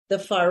The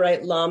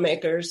far-right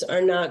lawmakers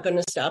are not going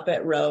to stop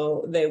at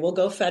Roe. They will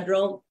go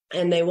federal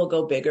and they will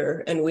go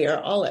bigger, and we are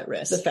all at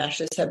risk. The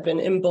fascists have been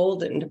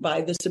emboldened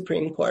by the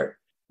Supreme Court.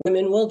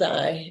 Women will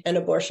die and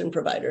abortion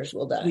providers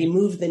will die. We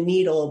move the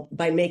needle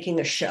by making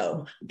a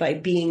show, by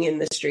being in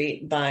the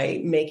street,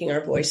 by making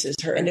our voices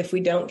heard. And if we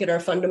don't get our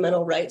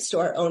fundamental rights to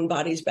our own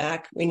bodies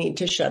back, we need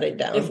to shut it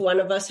down. If one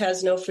of us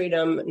has no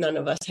freedom, none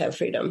of us have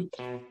freedom.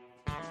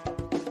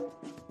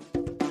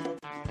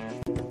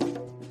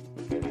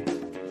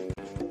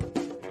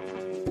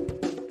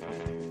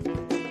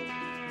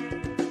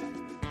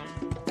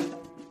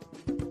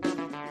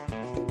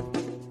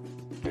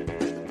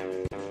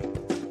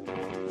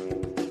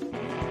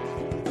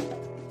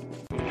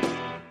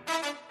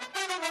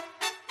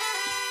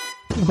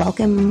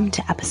 Welcome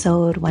to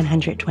episode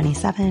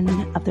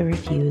 127 of the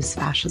Refuse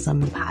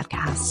Fascism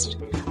podcast,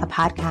 a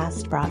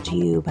podcast brought to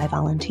you by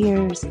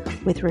volunteers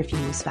with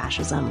Refuse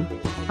Fascism.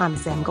 I'm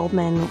Sam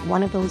Goldman,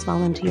 one of those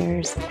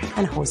volunteers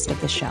and host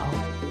of the show.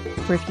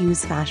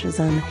 Refuse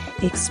Fascism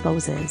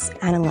exposes,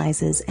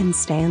 analyzes, and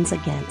stands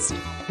against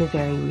the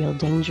very real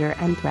danger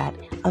and threat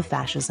of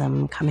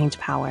fascism coming to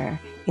power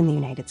in the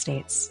United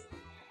States.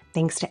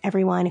 Thanks to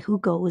everyone who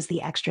goes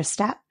the extra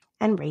step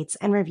and rates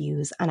and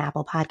reviews on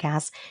Apple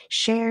Podcasts,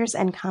 shares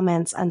and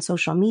comments on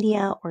social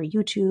media or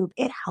YouTube.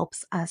 It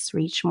helps us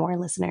reach more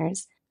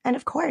listeners. And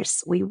of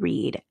course, we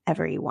read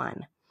every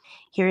one.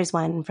 Here's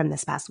one from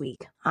this past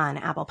week on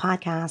Apple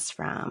Podcasts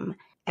from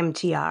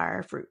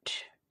MTR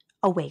Fruit.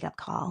 A wake-up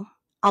call.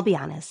 I'll be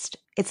honest,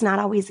 it's not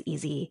always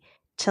easy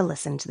to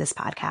listen to this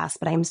podcast,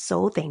 but I'm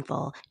so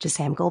thankful to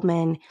Sam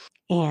Goldman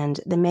and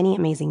the many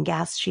amazing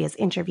guests she has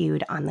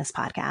interviewed on this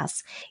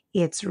podcast.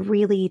 It's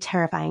really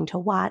terrifying to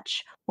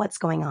watch what's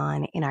going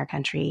on in our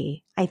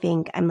country. I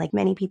think I'm like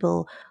many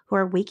people who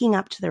are waking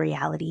up to the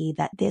reality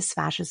that this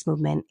fascist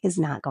movement is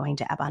not going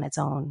to ebb on its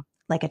own,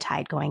 like a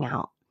tide going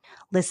out.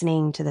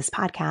 Listening to this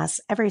podcast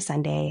every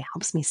Sunday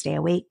helps me stay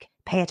awake,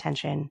 pay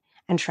attention,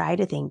 and try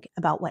to think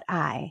about what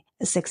I,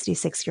 a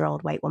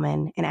 66-year-old white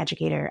woman, an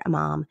educator, a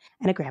mom,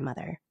 and a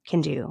grandmother,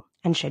 can do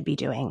and should be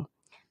doing.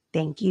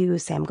 Thank you,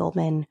 Sam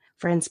Goldman,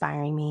 for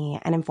inspiring me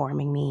and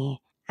informing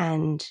me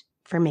and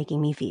for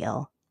making me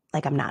feel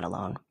like I'm not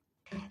alone.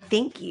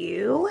 Thank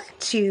you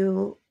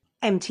to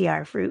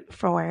MTR Fruit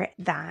for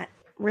that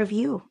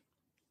review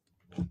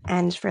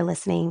and for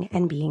listening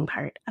and being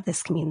part of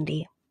this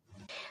community.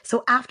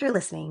 So after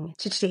listening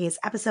to today's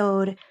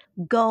episode,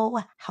 go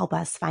help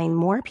us find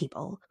more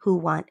people who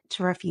want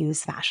to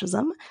refuse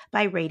fascism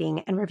by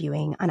rating and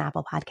reviewing on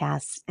Apple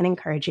Podcasts and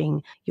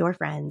encouraging your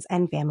friends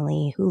and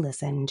family who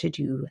listen to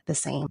do the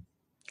same.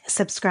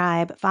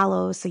 Subscribe,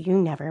 follow so you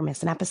never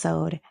miss an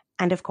episode,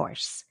 and of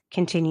course,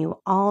 continue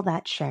all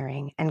that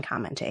sharing and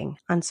commenting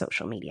on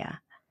social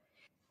media.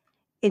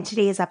 In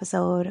today's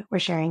episode, we're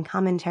sharing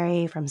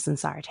commentary from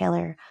Sunsara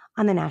Taylor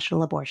on the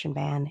national abortion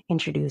ban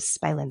introduced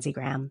by Lindsey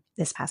Graham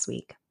this past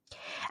week,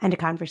 and a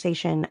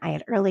conversation I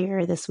had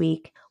earlier this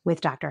week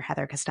with Dr.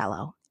 Heather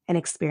Costello, an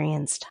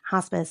experienced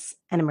hospice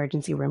and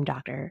emergency room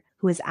doctor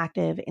who is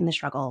active in the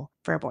struggle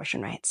for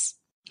abortion rights.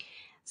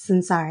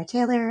 Sunsara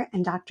Taylor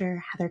and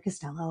Dr. Heather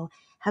Costello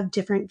have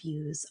different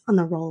views on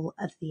the role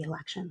of the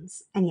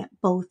elections, and yet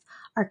both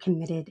are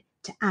committed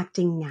to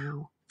acting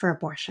now for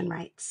abortion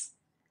rights.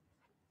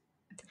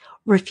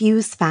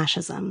 Refuse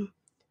Fascism,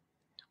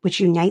 which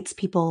unites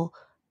people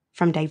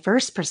from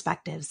diverse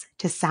perspectives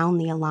to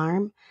sound the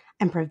alarm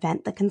and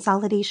prevent the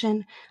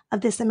consolidation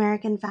of this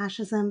American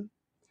fascism,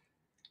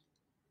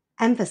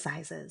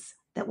 emphasizes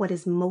that what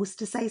is most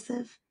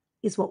decisive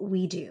is what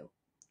we do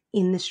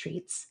in the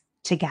streets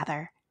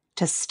together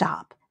to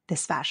stop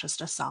this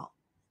fascist assault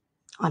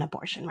on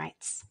abortion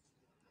rights.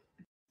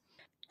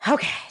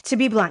 Okay, to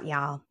be blunt,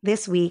 y'all,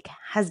 this week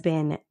has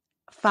been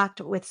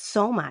fucked with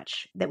so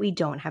much that we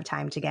don't have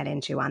time to get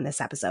into on this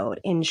episode.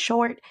 In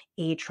short,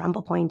 a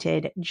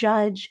Trump-appointed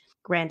judge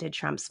granted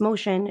Trump's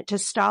motion to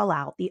stall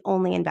out the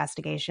only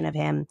investigation of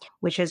him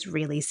which has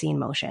really seen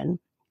motion,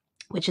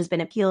 which has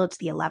been appealed to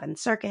the 11th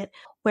Circuit,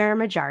 where a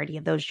majority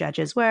of those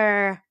judges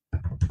were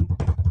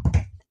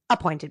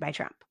appointed by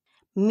Trump.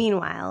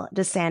 Meanwhile,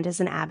 DeSantis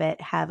and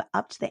Abbott have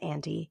upped the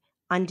ante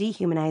on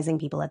dehumanizing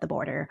people at the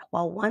border,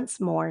 while once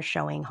more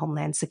showing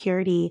Homeland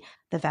Security,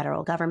 the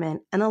federal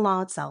government, and the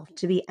law itself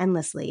to be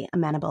endlessly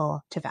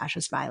amenable to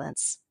fascist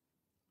violence.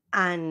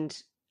 And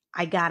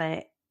I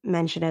gotta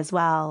mention as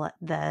well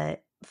the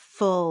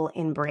full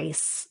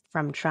embrace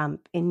from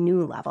Trump in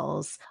new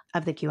levels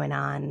of the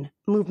QAnon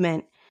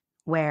movement,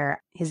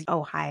 where his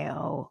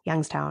Ohio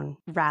Youngstown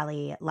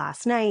rally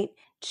last night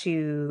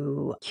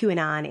to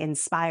QAnon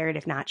inspired,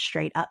 if not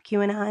straight up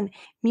QAnon,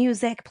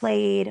 music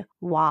played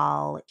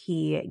while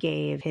he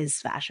gave his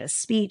fascist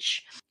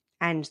speech.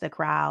 And the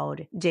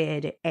crowd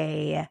did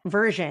a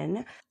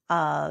version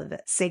of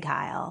Sig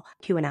Heil,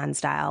 QAnon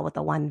style, with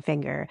the one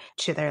finger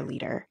to their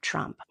leader,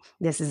 Trump.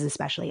 This is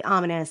especially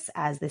ominous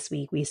as this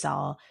week we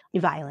saw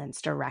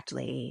violence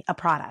directly a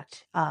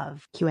product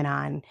of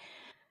QAnon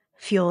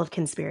fueled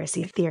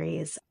conspiracy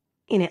theories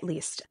in at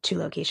least 2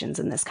 locations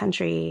in this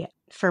country.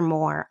 For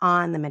more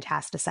on the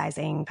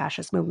metastasizing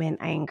fascist movement,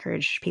 I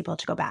encourage people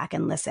to go back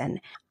and listen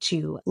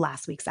to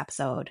last week's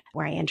episode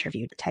where I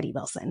interviewed Teddy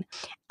Wilson.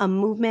 A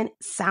movement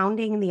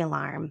sounding the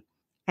alarm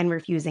and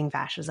refusing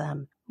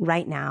fascism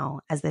right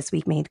now, as this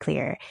week made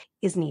clear,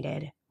 is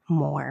needed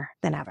more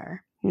than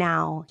ever.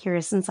 Now, here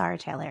is Sansara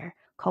Taylor,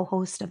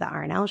 co-host of the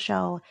RNL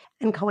show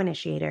and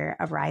co-initiator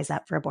of Rise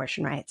Up for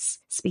Abortion Rights,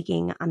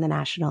 speaking on the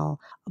national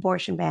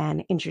abortion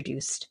ban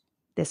introduced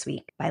this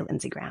week by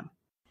Lindsey Graham.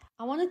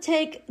 I want to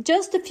take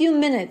just a few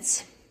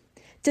minutes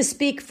to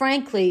speak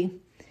frankly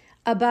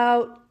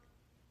about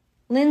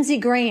Lindsey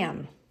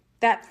Graham,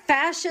 that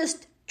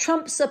fascist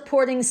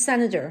Trump-supporting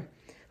senator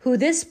who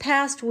this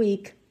past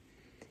week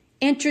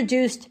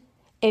introduced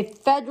a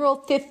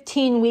federal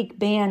 15-week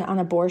ban on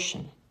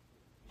abortion.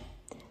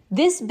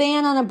 This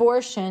ban on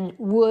abortion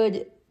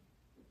would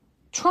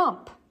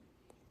trump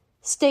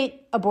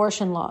state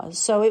abortion laws.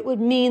 So it would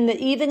mean that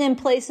even in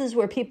places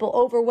where people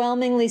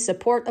overwhelmingly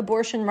support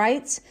abortion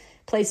rights,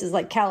 places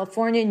like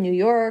California, New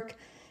York,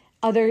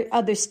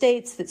 other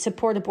states that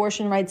support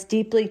abortion rights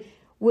deeply,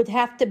 would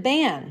have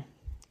to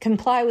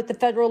comply with the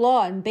federal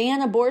law and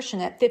ban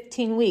abortion at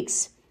 15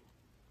 weeks.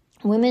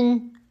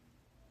 Women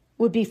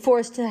would be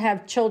forced to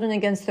have children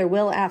against their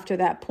will after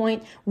that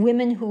point.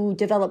 Women who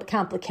develop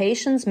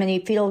complications,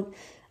 many fetal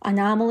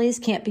anomalies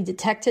can't be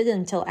detected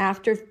until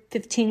after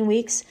 15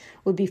 weeks,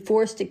 would be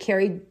forced to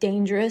carry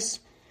dangerous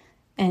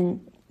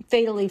and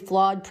fatally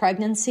flawed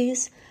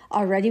pregnancies.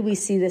 Already we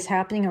see this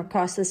happening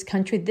across this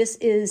country. This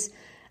is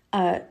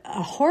a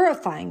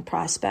horrifying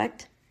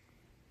prospect.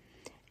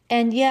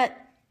 And yet,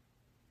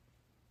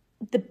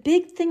 the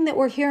big thing that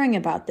we're hearing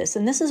about this,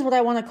 and this is what I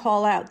want to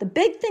call out, the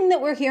big thing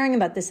that we're hearing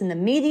about this in the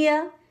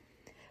media,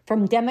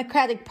 from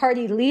Democratic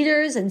Party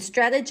leaders and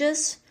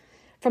strategists,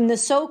 from the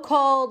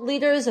so-called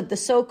leaders of the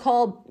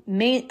so-called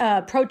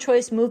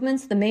pro-choice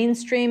movements, the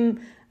mainstream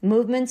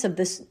movements of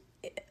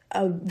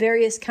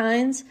various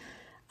kinds,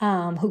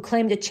 who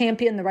claim to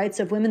champion the rights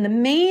of women, the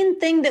main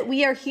thing that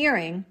we are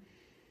hearing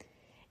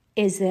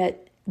is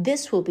that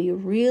this will be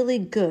really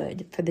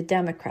good for the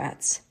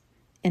Democrats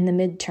in the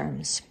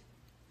midterms.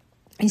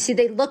 You see,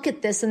 they look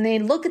at this and they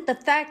look at the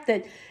fact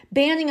that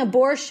banning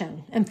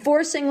abortion and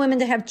forcing women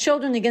to have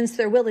children against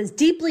their will is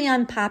deeply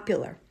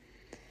unpopular.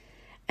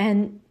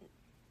 And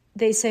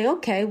they say,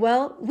 okay,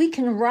 well, we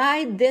can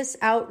ride this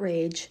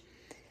outrage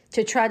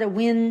to try to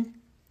win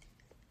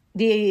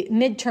the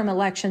midterm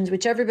elections,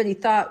 which everybody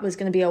thought was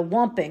going to be a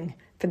whomping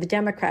for the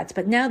Democrats.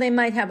 But now they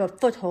might have a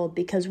foothold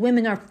because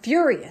women are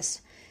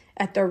furious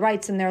at their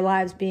rights and their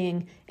lives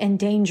being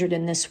endangered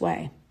in this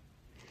way.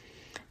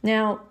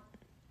 Now,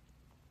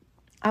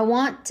 I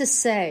want to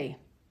say,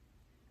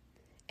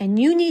 and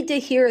you need to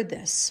hear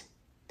this,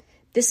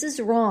 this is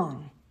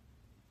wrong.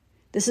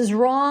 This is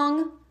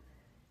wrong,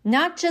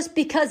 not just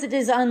because it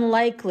is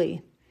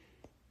unlikely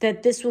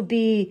that this will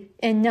be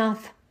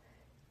enough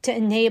to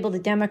enable the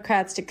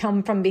Democrats to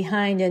come from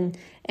behind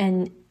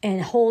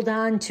and hold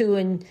on to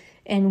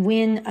and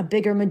win a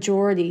bigger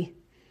majority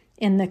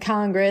in the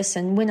Congress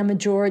and win a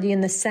majority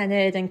in the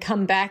Senate and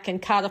come back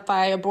and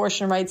codify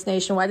abortion rights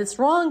nationwide. It's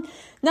wrong,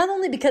 not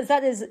only because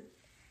that is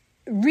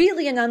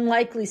really an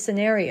unlikely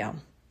scenario.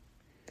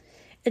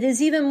 It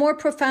is even more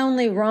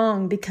profoundly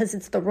wrong because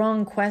it's the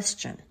wrong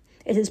question.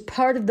 It is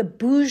part of the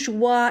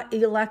bourgeois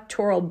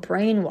electoral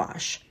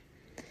brainwash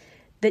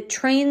that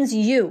trains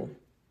you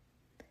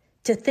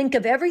to think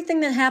of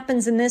everything that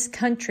happens in this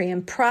country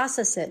and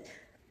process it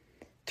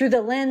through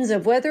the lens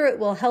of whether it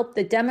will help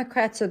the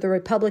Democrats or the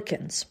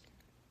Republicans,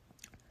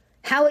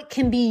 how it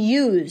can be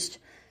used,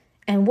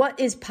 and what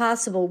is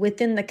possible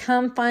within the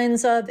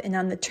confines of and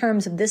on the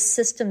terms of this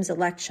system's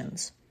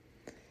elections.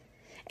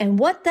 And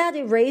what that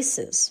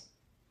erases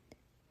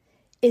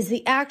is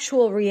the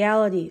actual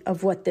reality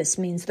of what this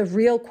means, the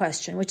real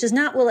question, which is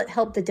not will it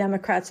help the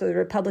Democrats or the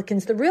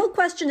Republicans. The real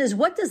question is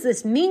what does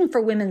this mean for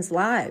women's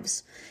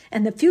lives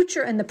and the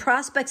future and the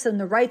prospects and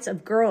the rights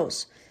of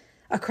girls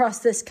across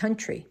this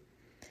country.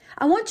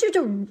 I want you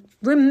to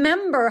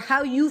remember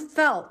how you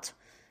felt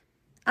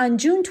on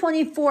June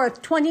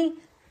 24th,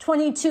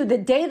 2022, the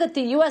day that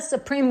the U.S.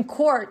 Supreme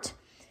Court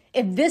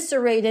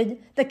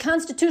eviscerated the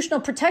constitutional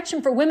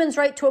protection for women's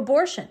right to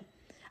abortion.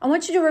 I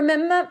want you to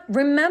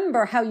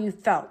remember how you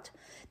felt.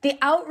 The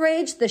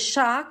outrage, the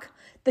shock,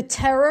 the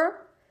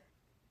terror,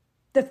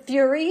 the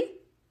fury.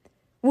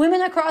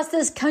 Women across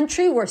this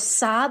country were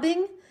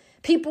sobbing.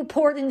 People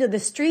poured into the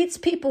streets.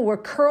 People were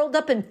curled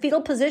up in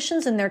fetal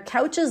positions in their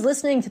couches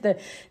listening to the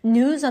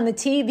news on the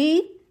TV.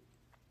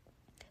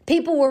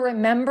 People were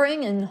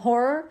remembering in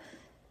horror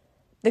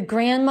the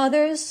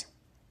grandmothers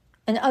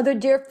and other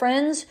dear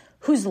friends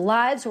whose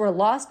lives were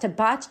lost to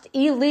botched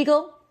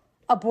illegal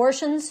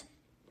abortions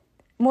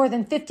more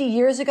than 50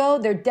 years ago,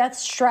 their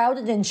deaths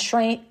shrouded in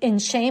shame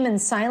and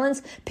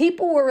silence.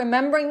 People were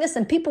remembering this,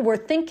 and people were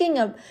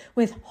thinking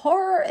with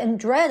horror and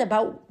dread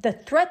about the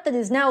threat that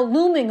is now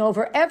looming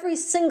over every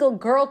single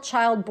girl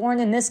child born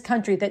in this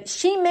country, that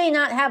she may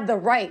not have the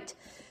right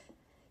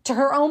to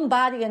her own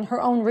body and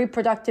her own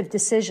reproductive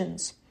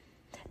decisions.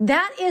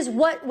 That is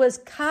what was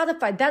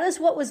codified. That is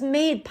what was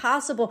made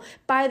possible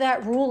by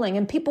that ruling.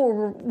 And people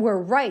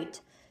were right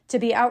to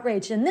be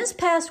outraged. And this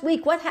past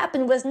week, what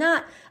happened was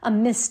not a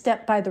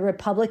misstep by the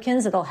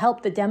Republicans. It'll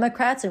help the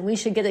Democrats and we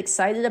should get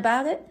excited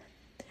about it.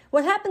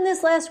 What happened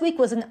this last week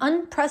was an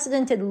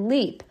unprecedented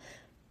leap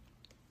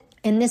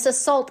in this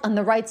assault on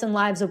the rights and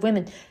lives of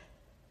women.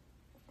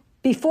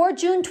 Before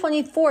June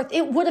 24th,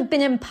 it would have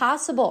been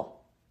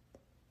impossible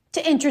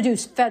to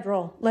introduce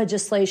federal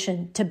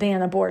legislation to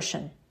ban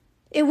abortion.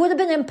 It would have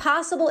been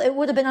impossible. It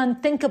would have been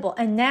unthinkable.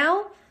 And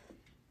now,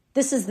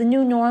 this is the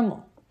new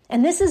normal.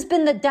 And this has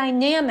been the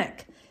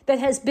dynamic that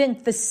has been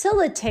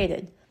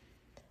facilitated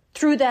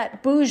through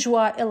that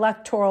bourgeois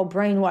electoral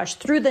brainwash,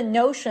 through the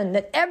notion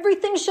that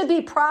everything should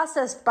be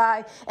processed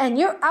by, and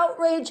your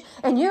outrage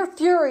and your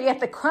fury at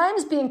the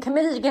crimes being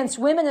committed against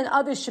women and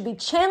others should be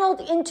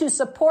channeled into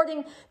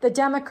supporting the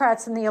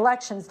Democrats in the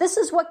elections. This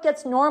is what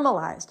gets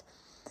normalized.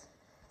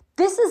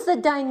 This is the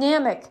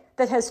dynamic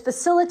that has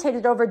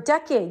facilitated over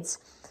decades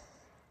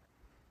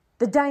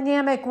the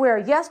dynamic where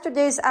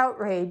yesterday's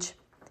outrage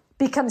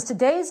becomes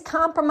today's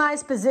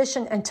compromised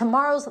position and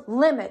tomorrow's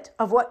limit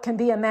of what can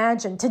be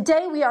imagined.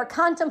 Today, we are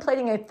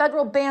contemplating a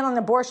federal ban on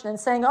abortion and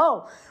saying,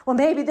 oh, well,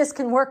 maybe this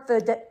can work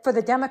for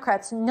the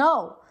Democrats.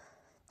 No,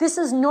 this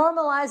is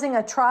normalizing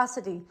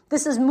atrocity.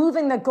 This is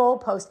moving the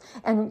goalpost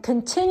and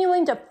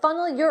continuing to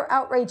funnel your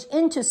outrage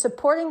into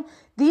supporting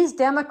these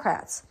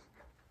Democrats.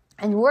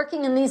 And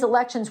working in these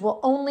elections will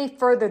only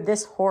further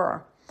this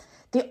horror.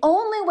 The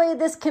only way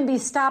this can be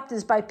stopped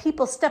is by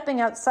people stepping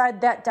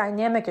outside that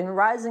dynamic and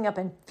rising up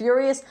in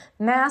furious,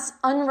 mass,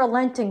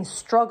 unrelenting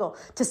struggle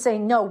to say,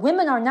 no,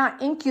 women are not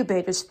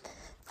incubators.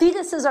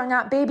 Fetuses are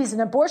not babies,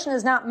 and abortion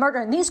is not murder.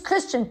 And these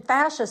Christian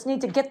fascists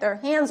need to get their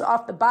hands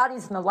off the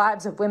bodies and the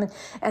lives of women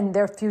and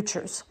their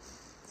futures.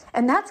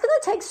 And that's going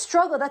to take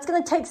struggle. That's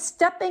going to take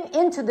stepping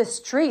into the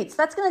streets.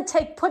 That's going to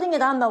take putting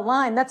it on the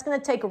line. That's going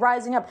to take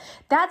rising up.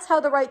 That's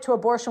how the right to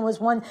abortion was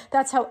won.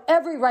 That's how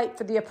every right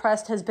for the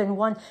oppressed has been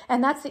won.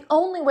 And that's the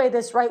only way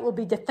this right will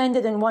be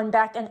defended and won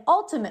back. And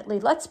ultimately,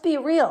 let's be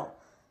real,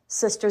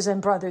 sisters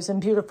and brothers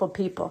and beautiful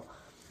people.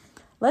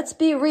 Let's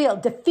be real.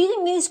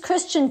 Defeating these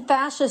Christian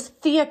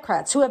fascist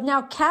theocrats who have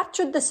now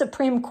captured the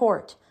Supreme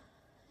Court,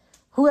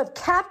 who have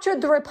captured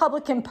the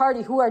Republican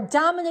Party, who are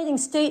dominating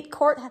state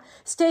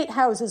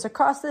houses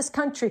across this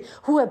country,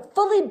 who have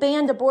fully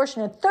banned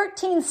abortion in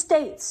 13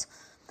 states,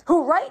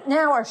 who right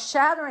now are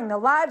shattering the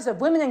lives of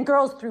women and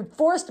girls through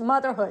forced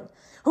motherhood,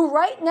 who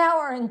right now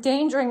are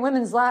endangering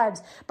women's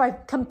lives by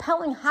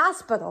compelling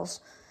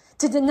hospitals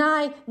to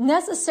deny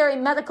necessary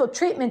medical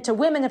treatment to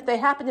women if they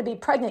happen to be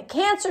pregnant,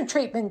 cancer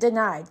treatment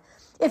denied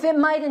if it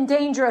might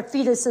endanger a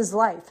fetus's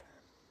life,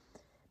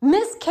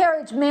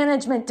 miscarriage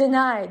management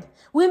denied,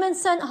 women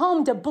sent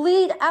home to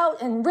bleed out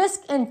and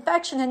risk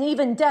infection and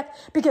even death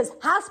because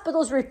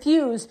hospitals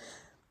refuse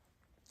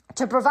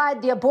to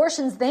provide the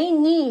abortions they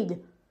need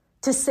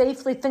to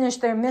safely finish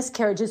their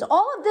miscarriages.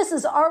 All of this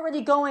is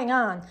already going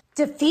on.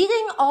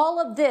 Defeating all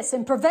of this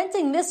and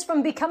preventing this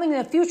from becoming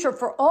the future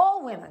for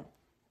all women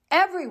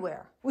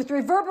everywhere with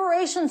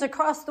reverberations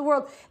across the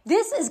world,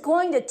 this is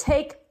going to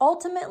take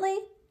ultimately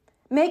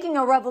making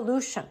a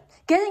revolution.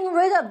 Getting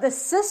rid of the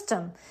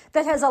system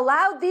that has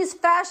allowed these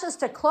fascists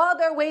to claw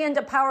their way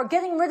into power,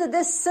 getting rid of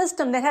this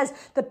system that has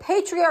the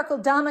patriarchal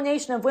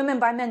domination of women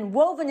by men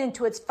woven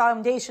into its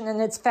foundation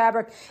and its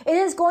fabric. It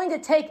is going to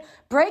take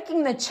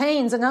breaking the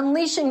chains and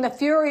unleashing the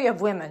fury of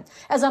women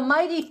as a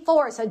mighty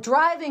force, a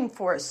driving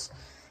force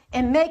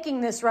in making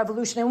this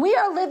revolution. And we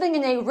are living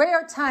in a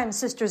rare time,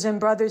 sisters and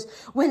brothers,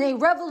 when a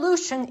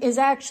revolution is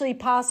actually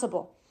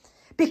possible.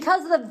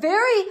 Because of the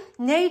very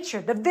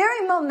nature, the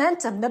very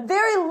momentum, the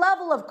very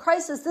level of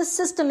crisis this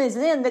system is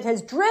in that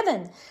has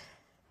driven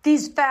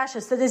these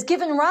fascists, that has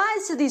given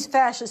rise to these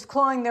fascists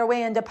clawing their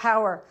way into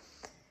power,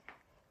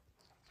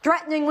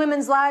 threatening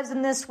women's lives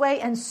in this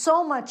way, and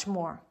so much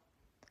more.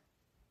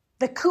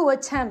 The coup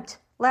attempt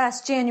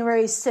last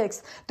January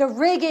 6th, the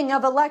rigging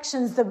of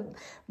elections, the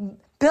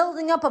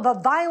building up of a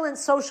violent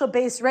social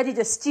base ready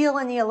to steal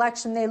any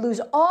election they lose,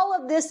 all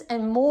of this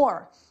and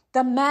more.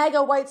 The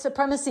MAGA white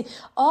supremacy,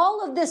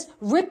 all of this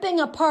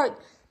ripping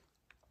apart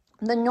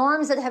the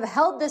norms that have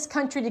held this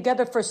country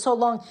together for so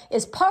long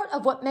is part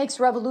of what makes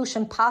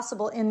revolution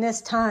possible in this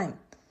time.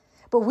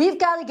 But we've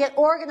got to get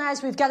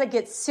organized. We've got to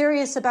get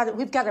serious about it.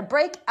 We've got to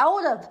break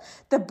out of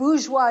the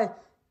bourgeois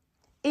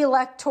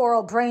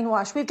electoral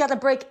brainwash. We've got to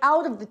break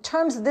out of the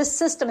terms of this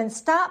system and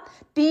stop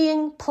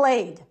being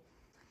played.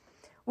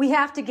 We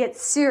have to get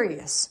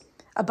serious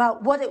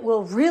about what it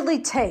will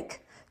really take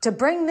to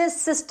bring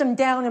this system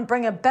down and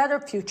bring a better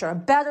future, a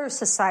better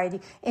society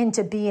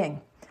into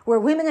being, where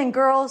women and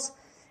girls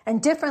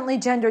and differently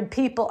gendered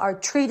people are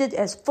treated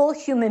as full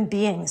human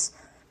beings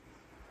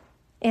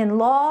in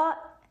law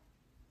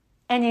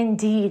and in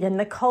deed, in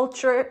the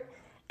culture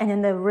and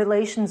in the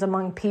relations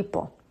among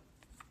people.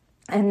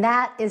 And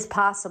that is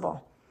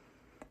possible.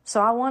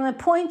 So I want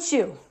to point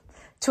you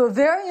to a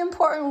very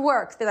important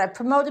work that I've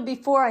promoted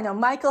before. I know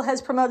Michael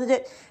has promoted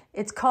it.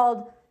 It's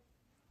called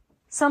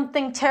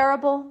something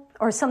terrible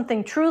or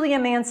something truly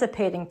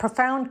emancipating,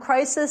 profound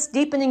crisis,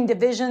 deepening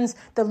divisions,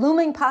 the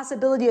looming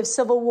possibility of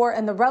civil war,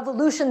 and the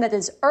revolution that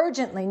is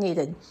urgently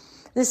needed.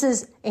 This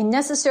is a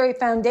necessary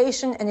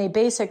foundation and a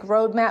basic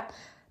roadmap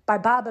by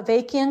Bob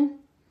Avakian,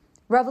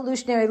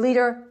 revolutionary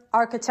leader,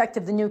 architect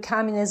of the new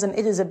communism.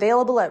 It is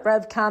available at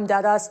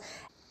revcom.us.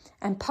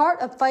 And part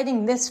of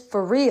fighting this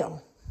for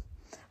real,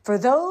 for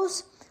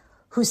those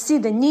who see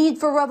the need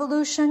for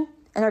revolution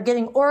and are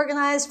getting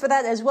organized for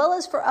that, as well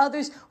as for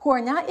others who are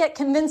not yet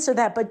convinced of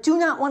that, but do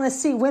not want to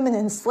see women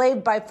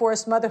enslaved by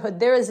forced motherhood.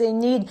 There is a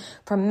need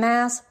for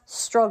mass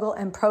struggle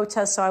and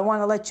protest. So I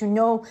want to let you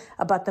know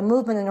about the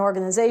movement and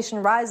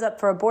organization Rise Up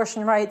for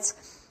Abortion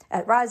Rights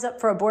at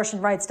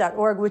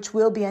riseupforabortionrights.org, which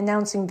will be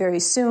announcing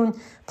very soon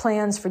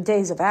plans for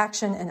days of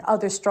action and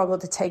other struggle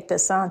to take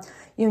this on,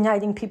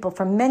 uniting people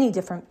from many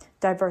different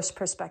diverse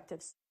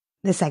perspectives.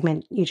 The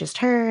segment you just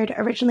heard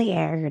originally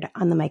aired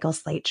on The Michael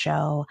Slate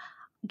Show,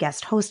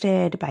 guest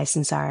hosted by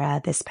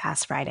Sansara this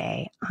past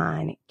Friday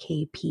on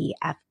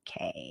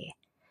KPFK.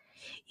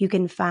 You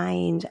can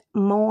find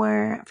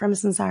more from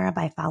Sansara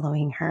by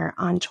following her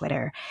on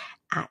Twitter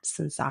at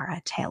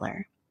Sansara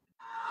Taylor.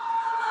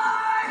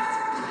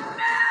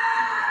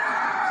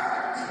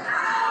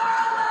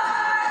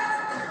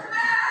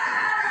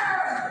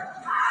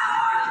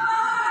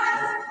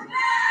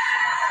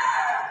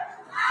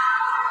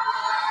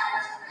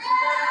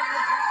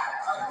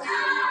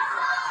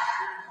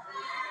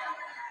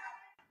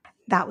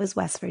 That was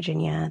West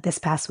Virginia this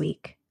past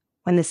week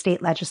when the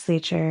state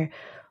legislature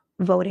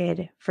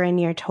voted for a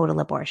near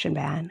total abortion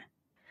ban.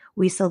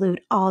 We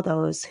salute all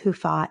those who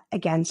fought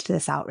against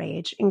this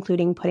outrage,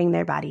 including putting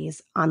their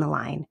bodies on the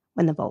line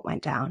when the vote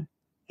went down.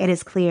 It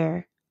is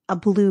clear a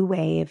blue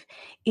wave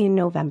in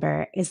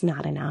November is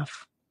not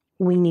enough.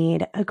 We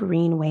need a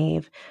green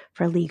wave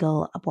for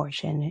legal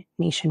abortion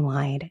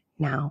nationwide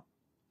now.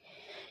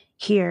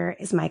 Here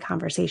is my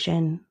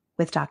conversation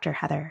with Dr.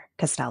 Heather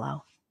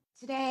Costello.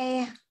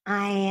 Today,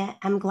 I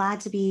am glad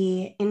to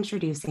be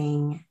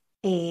introducing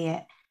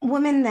a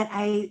woman that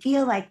I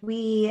feel like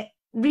we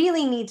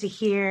really need to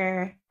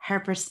hear her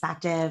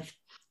perspective.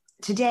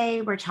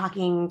 Today, we're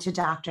talking to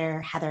Dr.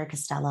 Heather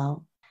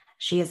Costello.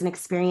 She is an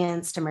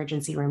experienced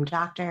emergency room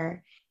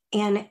doctor,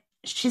 and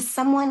she's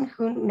someone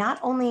who not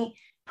only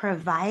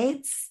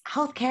provides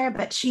healthcare,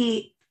 but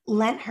she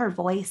lent her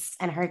voice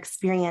and her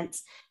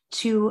experience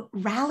to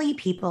rally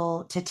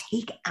people to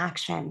take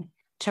action,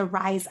 to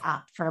rise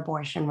up for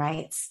abortion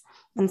rights.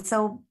 And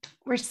so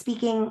we're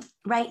speaking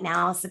right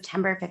now,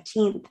 September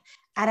 15th,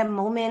 at a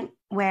moment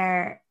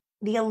where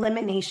the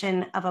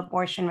elimination of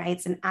abortion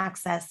rights and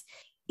access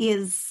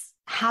is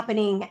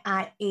happening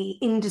at an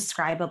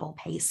indescribable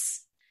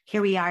pace.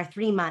 Here we are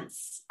 3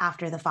 months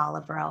after the fall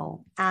of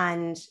Roe,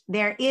 and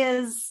there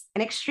is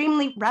an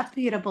extremely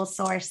reputable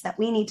source that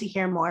we need to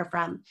hear more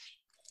from,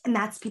 and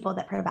that's people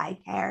that provide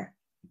care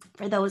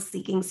for those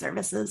seeking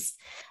services,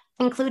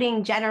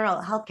 including general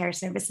healthcare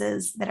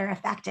services that are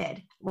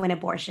affected when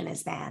abortion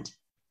is banned.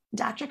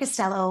 Dr.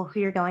 Costello, who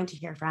you're going to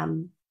hear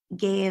from,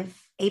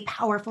 gave a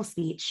powerful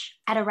speech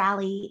at a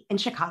rally in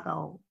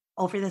Chicago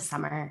over the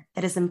summer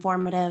that is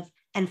informative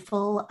and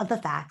full of the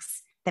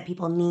facts that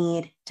people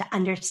need to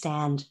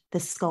understand the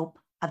scope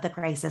of the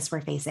crisis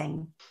we're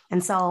facing.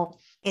 And so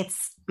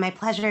it's my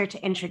pleasure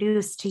to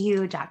introduce to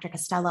you Dr.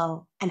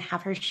 Costello and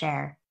have her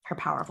share her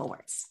powerful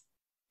words.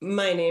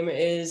 My name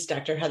is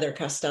Dr. Heather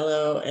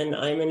Costello, and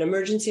I'm an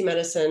emergency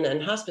medicine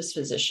and hospice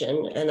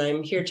physician, and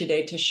I'm here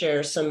today to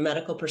share some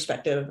medical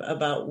perspective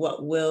about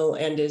what will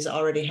and is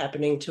already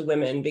happening to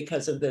women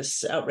because of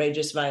this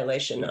outrageous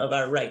violation of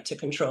our right to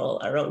control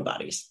our own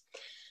bodies.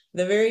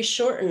 The very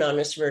short and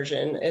honest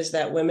version is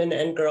that women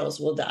and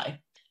girls will die.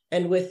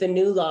 And with the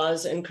new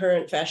laws and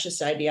current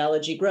fascist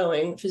ideology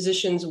growing,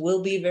 physicians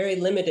will be very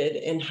limited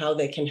in how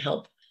they can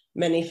help.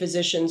 Many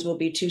physicians will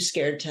be too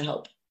scared to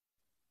help.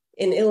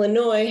 In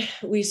Illinois,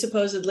 we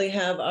supposedly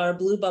have our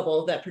blue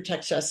bubble that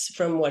protects us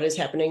from what is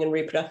happening in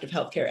reproductive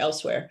healthcare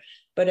elsewhere.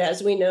 But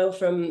as we know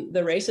from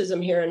the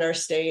racism here in our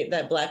state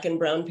that Black and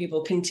brown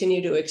people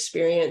continue to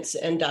experience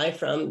and die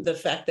from, the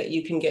fact that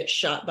you can get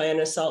shot by an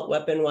assault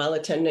weapon while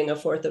attending a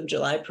 4th of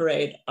July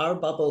parade, our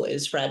bubble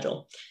is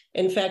fragile.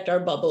 In fact, our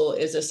bubble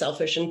is a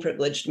selfish and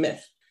privileged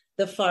myth.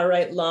 The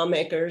far-right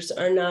lawmakers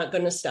are not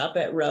going to stop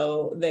at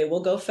Roe. They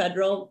will go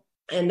federal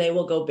and they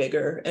will go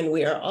bigger, and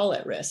we are all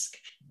at risk.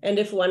 And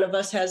if one of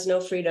us has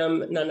no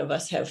freedom, none of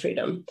us have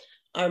freedom.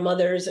 Our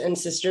mothers and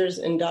sisters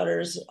and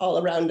daughters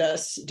all around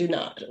us do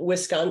not.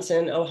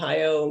 Wisconsin,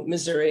 Ohio,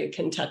 Missouri,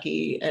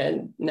 Kentucky,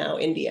 and now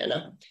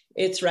Indiana.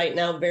 It's right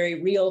now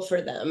very real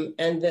for them,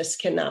 and this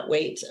cannot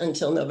wait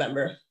until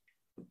November.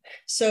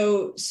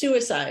 So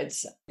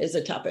suicides is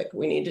a topic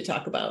we need to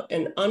talk about.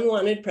 And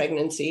unwanted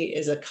pregnancy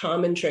is a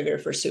common trigger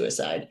for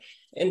suicide.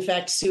 In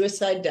fact,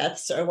 suicide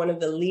deaths are one of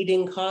the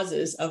leading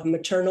causes of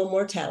maternal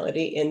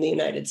mortality in the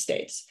United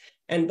States.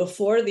 And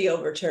before the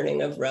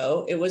overturning of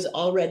Roe, it was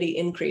already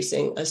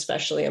increasing,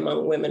 especially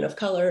among women of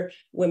color,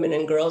 women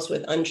and girls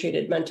with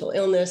untreated mental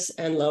illness,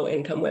 and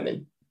low-income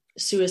women.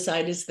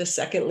 Suicide is the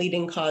second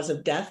leading cause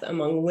of death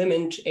among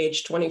women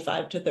aged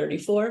 25 to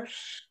 34.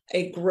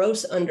 A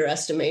gross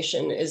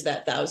underestimation is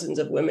that thousands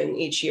of women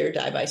each year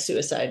die by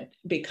suicide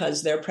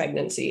because their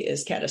pregnancy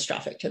is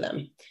catastrophic to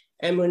them.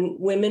 And when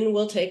women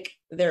will take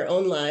their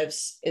own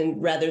lives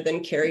rather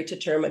than carry to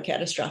term a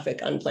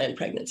catastrophic unplanned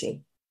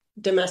pregnancy.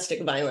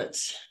 Domestic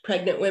violence.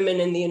 Pregnant women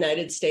in the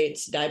United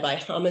States die by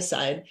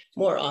homicide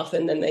more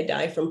often than they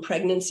die from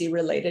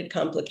pregnancy-related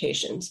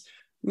complications.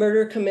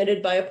 Murder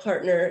committed by a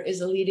partner is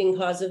a leading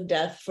cause of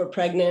death for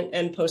pregnant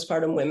and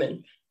postpartum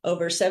women.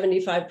 Over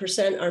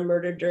 75% are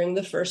murdered during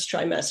the first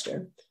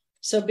trimester.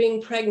 So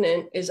being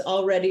pregnant is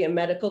already a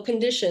medical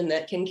condition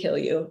that can kill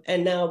you.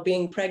 And now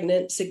being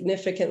pregnant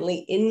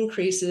significantly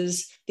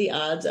increases the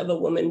odds of a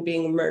woman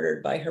being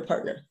murdered by her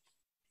partner.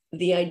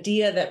 The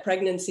idea that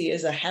pregnancy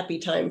is a happy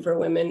time for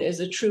women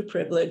is a true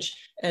privilege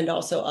and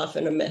also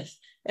often a myth.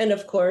 And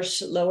of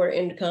course, lower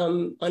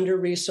income,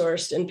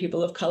 under-resourced, and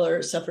people of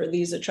color suffer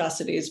these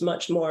atrocities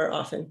much more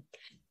often.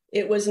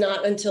 It was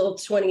not until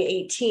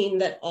 2018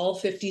 that all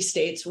 50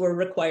 states were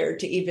required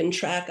to even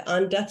track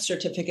on death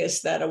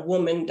certificates that a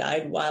woman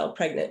died while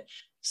pregnant.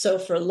 So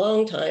for a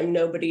long time,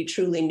 nobody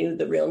truly knew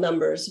the real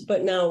numbers,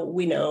 but now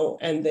we know,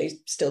 and they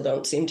still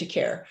don't seem to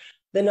care.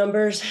 The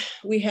numbers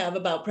we have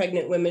about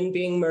pregnant women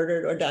being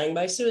murdered or dying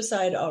by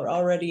suicide are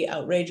already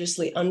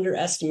outrageously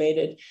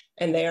underestimated,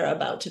 and they are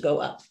about to go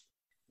up.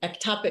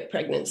 Ectopic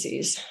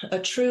pregnancies. A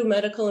true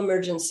medical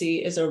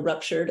emergency is a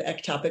ruptured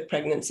ectopic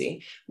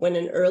pregnancy when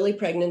an early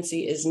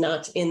pregnancy is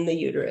not in the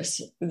uterus.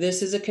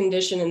 This is a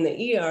condition in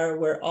the ER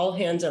where all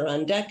hands are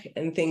on deck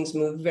and things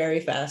move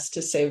very fast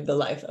to save the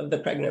life of the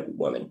pregnant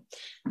woman.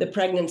 The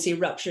pregnancy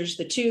ruptures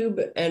the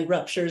tube and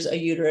ruptures a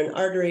uterine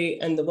artery,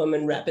 and the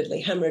woman rapidly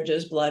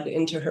hemorrhages blood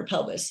into her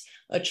pelvis,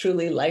 a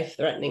truly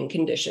life-threatening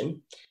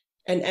condition.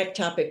 An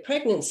ectopic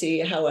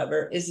pregnancy,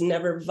 however, is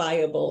never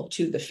viable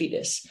to the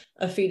fetus.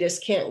 A fetus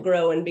can't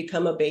grow and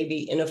become a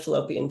baby in a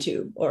fallopian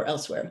tube or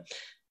elsewhere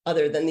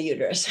other than the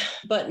uterus.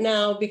 But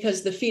now,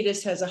 because the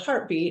fetus has a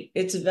heartbeat,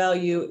 its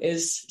value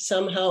is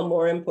somehow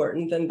more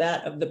important than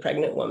that of the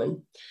pregnant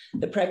woman.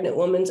 The pregnant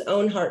woman's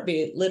own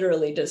heartbeat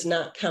literally does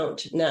not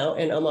count now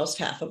in almost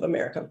half of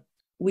America.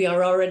 We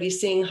are already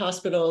seeing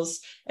hospitals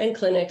and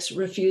clinics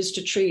refuse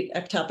to treat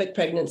ectopic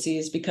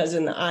pregnancies because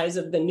in the eyes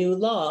of the new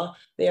law,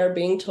 they are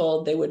being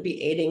told they would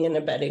be aiding and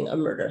abetting a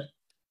murder.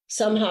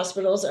 Some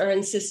hospitals are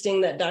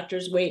insisting that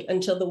doctors wait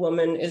until the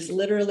woman is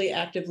literally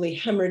actively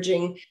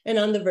hemorrhaging and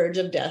on the verge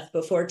of death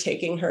before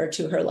taking her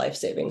to her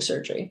life-saving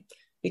surgery.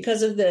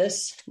 Because of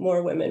this,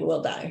 more women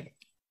will die.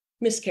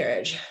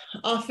 Miscarriage.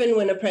 Often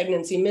when a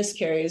pregnancy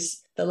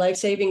miscarries, the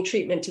life-saving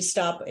treatment to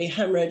stop a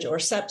hemorrhage or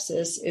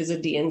sepsis is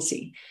a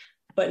D&C.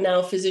 But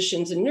now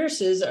physicians and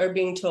nurses are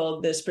being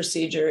told this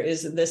procedure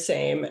is the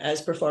same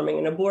as performing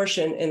an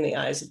abortion in the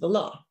eyes of the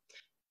law.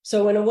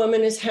 So when a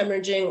woman is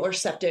hemorrhaging or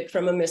septic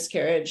from a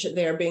miscarriage,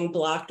 they are being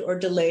blocked or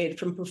delayed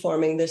from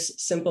performing this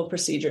simple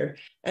procedure.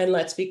 And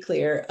let's be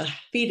clear, a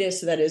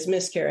fetus that is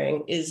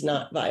miscarrying is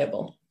not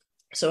viable.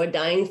 So a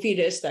dying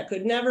fetus that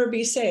could never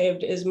be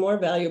saved is more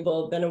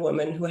valuable than a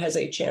woman who has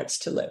a chance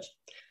to live.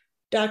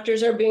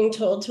 Doctors are being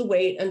told to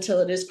wait until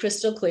it is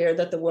crystal clear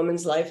that the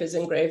woman's life is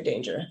in grave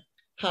danger.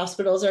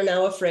 Hospitals are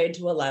now afraid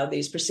to allow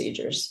these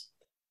procedures.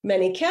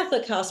 Many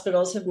Catholic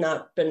hospitals have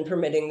not been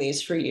permitting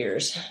these for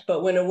years,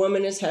 but when a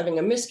woman is having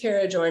a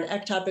miscarriage or an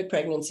ectopic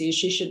pregnancy,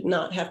 she should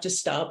not have to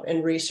stop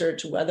and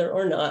research whether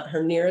or not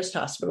her nearest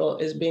hospital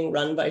is being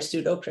run by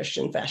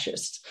pseudo-Christian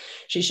fascists.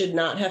 She should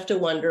not have to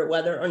wonder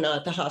whether or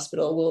not the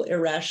hospital will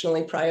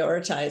irrationally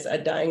prioritize a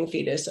dying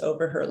fetus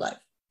over her life.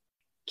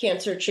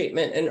 Cancer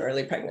treatment in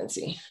early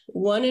pregnancy.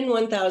 1 in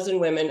 1,000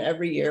 women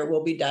every year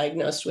will be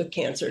diagnosed with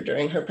cancer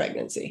during her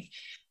pregnancy.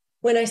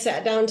 When I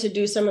sat down to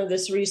do some of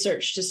this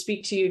research to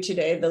speak to you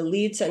today, the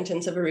lead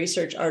sentence of a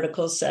research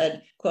article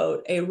said,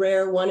 quote, a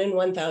rare 1 in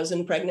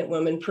 1,000 pregnant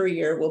women per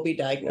year will be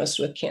diagnosed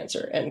with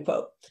cancer, end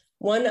quote.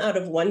 1 out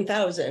of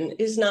 1,000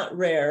 is not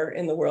rare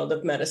in the world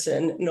of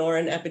medicine, nor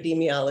in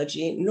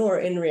epidemiology, nor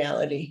in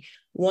reality.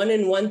 1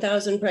 in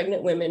 1,000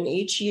 pregnant women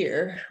each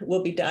year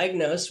will be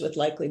diagnosed with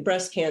likely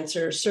breast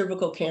cancer,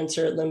 cervical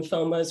cancer,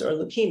 lymphomas, or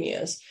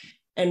leukemias.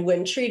 And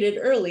when treated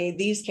early,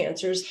 these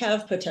cancers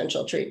have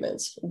potential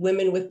treatments.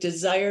 Women with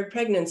desired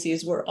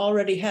pregnancies were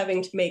already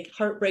having to make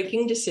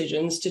heartbreaking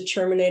decisions to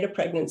terminate a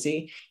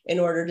pregnancy in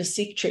order to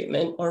seek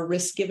treatment or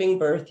risk giving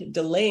birth,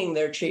 delaying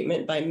their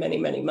treatment by many,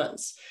 many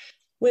months.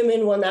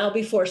 Women will now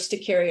be forced to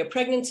carry a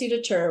pregnancy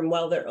to term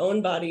while their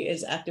own body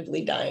is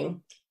actively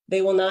dying.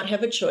 They will not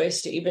have a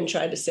choice to even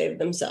try to save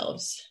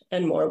themselves,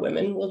 and more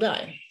women will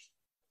die.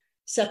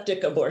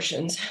 Septic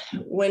abortions.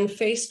 When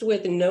faced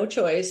with no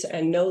choice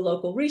and no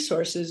local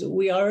resources,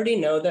 we already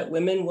know that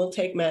women will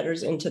take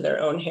matters into their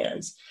own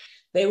hands.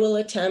 They will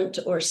attempt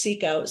or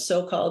seek out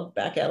so-called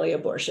back alley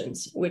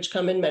abortions, which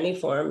come in many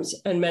forms,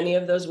 and many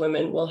of those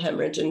women will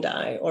hemorrhage and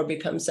die, or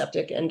become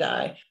septic and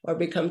die, or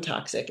become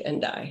toxic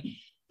and die.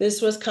 This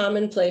was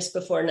commonplace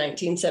before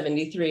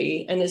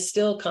 1973 and is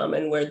still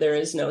common where there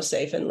is no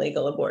safe and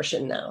legal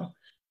abortion now.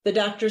 The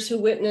doctors who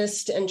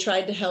witnessed and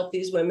tried to help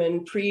these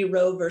women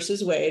pre-Roe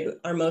versus Wade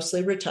are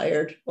mostly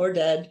retired or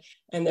dead,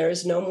 and there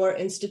is no more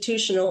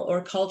institutional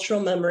or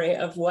cultural memory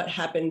of what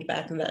happened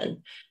back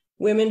then.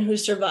 Women who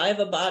survive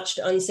a botched,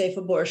 unsafe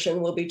abortion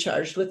will be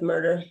charged with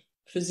murder.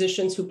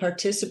 Physicians who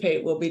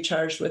participate will be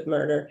charged with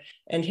murder,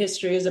 and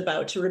history is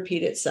about to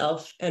repeat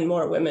itself, and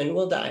more women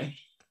will die.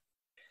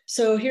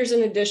 So here's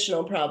an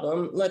additional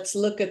problem. Let's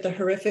look at the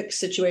horrific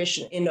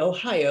situation in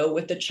Ohio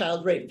with the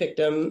child rape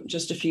victim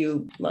just a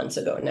few months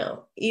ago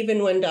now.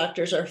 Even when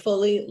doctors are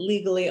fully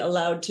legally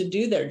allowed to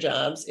do their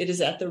jobs, it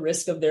is at the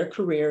risk of their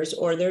careers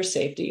or their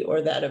safety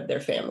or that of their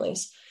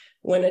families.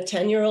 When a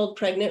 10-year-old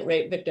pregnant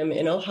rape victim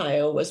in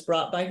Ohio was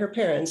brought by her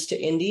parents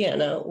to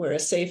Indiana, where a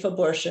safe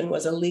abortion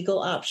was a legal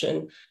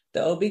option,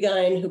 the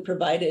OB-GYN who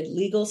provided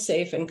legal,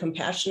 safe, and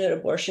compassionate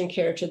abortion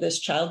care to this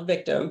child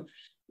victim,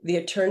 the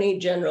Attorney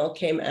General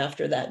came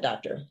after that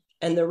doctor,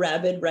 and the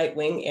rabid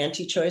right-wing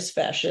anti-choice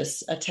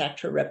fascists attacked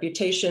her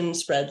reputation,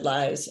 spread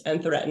lies,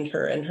 and threatened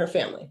her and her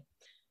family.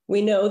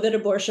 We know that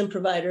abortion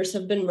providers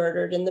have been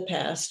murdered in the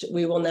past.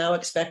 We will now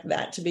expect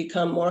that to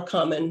become more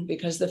common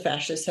because the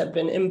fascists have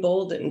been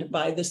emboldened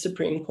by the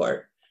Supreme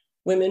Court.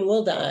 Women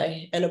will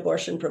die, and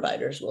abortion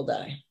providers will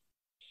die.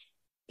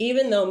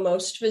 Even though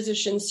most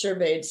physicians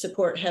surveyed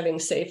support having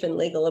safe and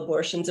legal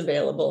abortions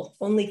available,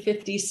 only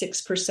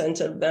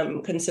 56% of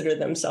them consider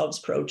themselves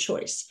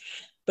pro-choice.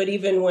 But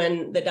even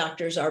when the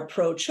doctors are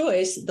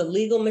pro-choice, the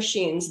legal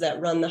machines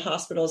that run the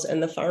hospitals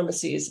and the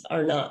pharmacies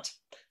are not.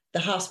 The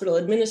hospital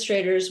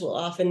administrators will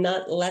often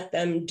not let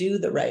them do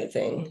the right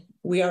thing.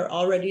 We are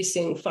already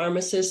seeing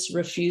pharmacists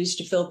refuse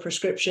to fill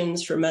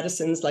prescriptions for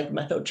medicines like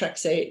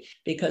methotrexate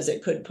because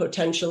it could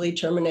potentially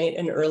terminate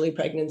an early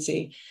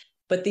pregnancy.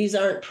 But these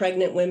aren't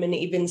pregnant women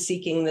even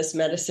seeking this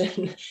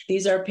medicine.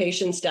 These are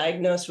patients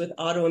diagnosed with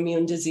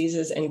autoimmune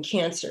diseases and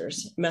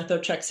cancers.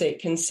 Methotrexate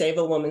can save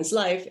a woman's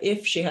life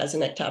if she has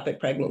an ectopic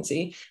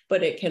pregnancy,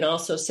 but it can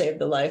also save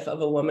the life of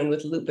a woman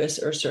with lupus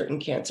or certain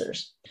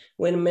cancers.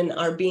 Women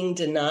are being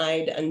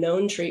denied a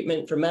known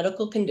treatment for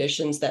medical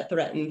conditions that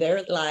threaten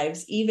their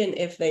lives, even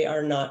if they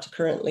are not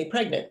currently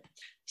pregnant.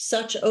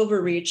 Such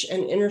overreach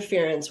and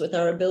interference with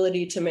our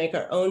ability to make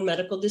our own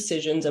medical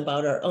decisions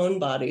about our own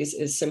bodies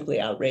is simply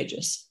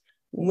outrageous.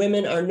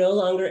 Women are no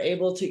longer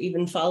able to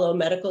even follow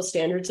medical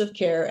standards of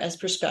care as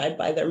prescribed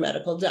by their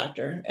medical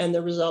doctor, and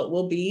the result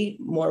will be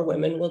more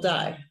women will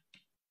die.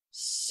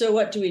 So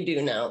what do we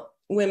do now?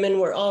 Women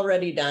were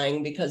already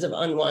dying because of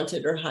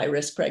unwanted or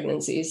high-risk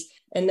pregnancies,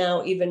 and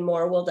now even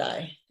more will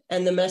die.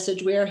 And the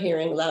message we are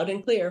hearing loud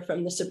and clear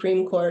from the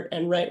Supreme Court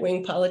and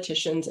right-wing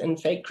politicians and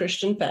fake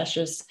Christian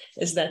fascists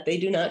is that they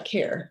do not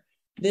care.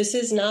 This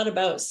is not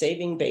about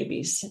saving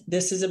babies.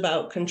 This is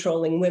about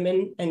controlling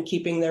women and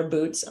keeping their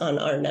boots on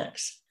our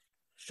necks.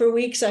 For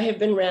weeks, I have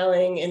been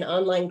rallying in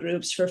online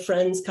groups for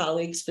friends,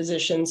 colleagues,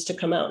 physicians to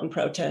come out and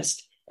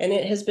protest. And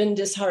it has been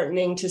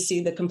disheartening to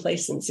see the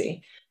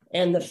complacency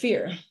and the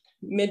fear.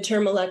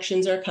 Midterm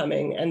elections are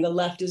coming, and the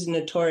left is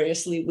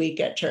notoriously weak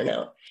at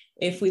turnout.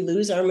 If we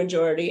lose our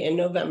majority in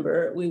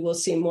November, we will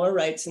see more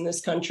rights in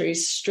this country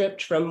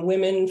stripped from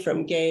women,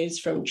 from gays,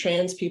 from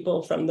trans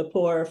people, from the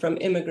poor, from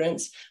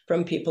immigrants,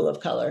 from people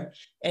of color.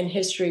 And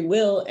history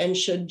will and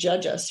should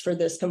judge us for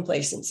this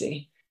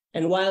complacency.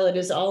 And while it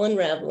is all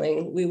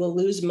unraveling, we will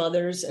lose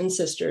mothers and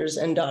sisters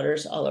and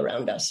daughters all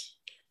around us.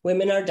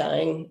 Women are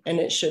dying, and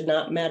it should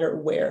not matter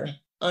where.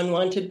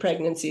 Unwanted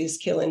pregnancies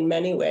kill in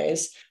many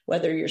ways,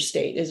 whether your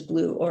state is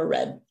blue or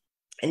red.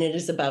 And it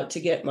is about to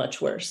get much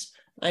worse.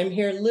 I'm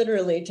here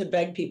literally to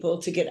beg people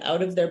to get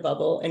out of their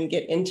bubble and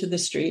get into the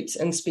streets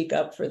and speak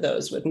up for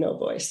those with no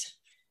voice.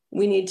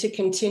 We need to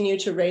continue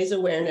to raise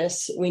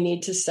awareness. We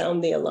need to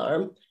sound the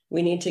alarm.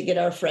 We need to get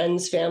our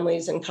friends,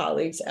 families, and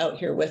colleagues out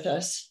here with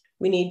us.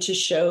 We need to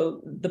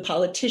show the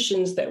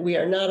politicians that we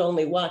are not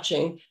only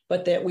watching,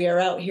 but that we are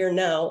out here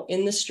now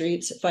in the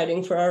streets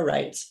fighting for our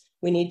rights.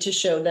 We need to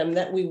show them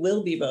that we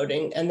will be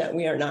voting and that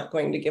we are not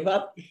going to give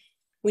up.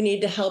 We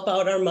need to help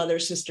out our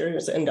mothers,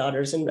 sisters, and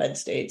daughters in red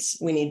states.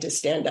 We need to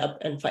stand up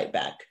and fight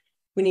back.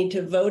 We need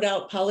to vote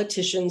out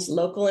politicians,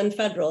 local and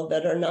federal,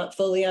 that are not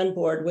fully on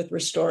board with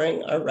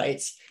restoring our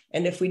rights.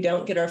 And if we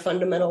don't get our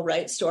fundamental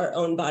rights to our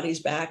own bodies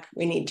back,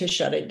 we need to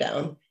shut it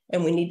down.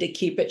 And we need to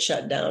keep it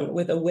shut down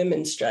with a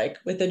women's strike,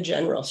 with a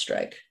general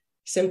strike.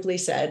 Simply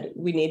said,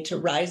 we need to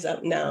rise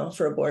up now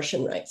for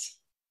abortion rights.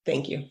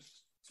 Thank you.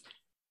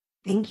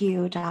 Thank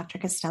you, Dr.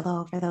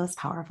 Costello, for those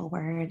powerful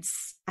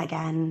words.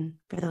 Again,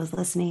 for those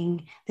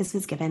listening, this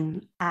was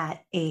given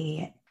at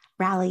a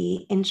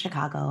rally in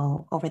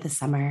Chicago over the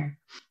summer.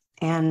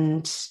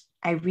 And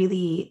I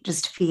really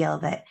just feel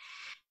that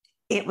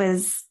it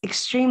was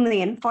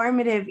extremely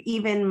informative,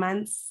 even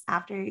months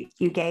after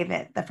you gave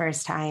it the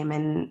first time.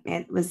 And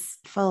it was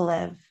full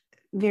of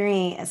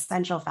very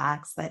essential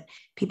facts that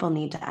people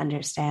need to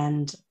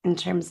understand in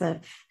terms of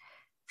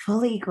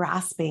fully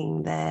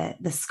grasping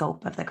the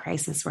scope of the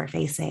crisis we're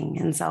facing.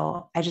 And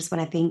so I just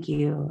want to thank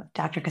you,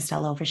 Dr.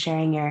 Costello, for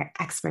sharing your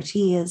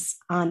expertise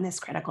on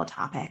this critical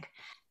topic.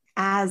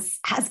 As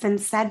has been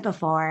said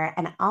before,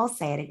 and I'll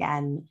say it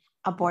again,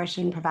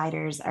 abortion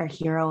providers are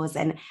heroes.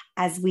 And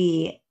as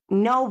we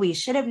know, we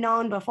should have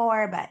known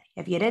before, but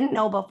if you didn't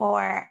know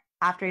before,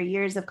 after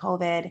years of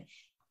COVID,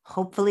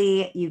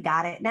 hopefully you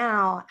got it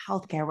now.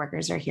 Healthcare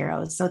workers are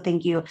heroes. So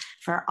thank you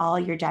for all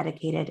your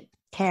dedicated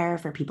care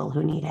for people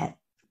who need it.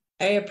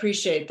 I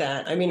appreciate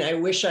that. I mean, I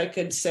wish I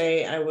could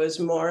say I was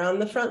more on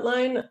the front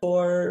line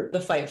for the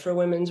fight for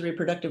women's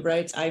reproductive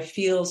rights. I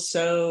feel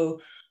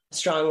so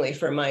strongly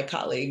for my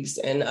colleagues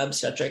in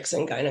obstetrics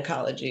and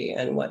gynecology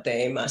and what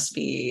they must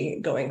be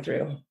going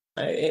through.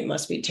 It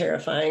must be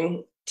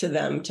terrifying to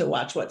them to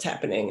watch what's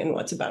happening and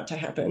what's about to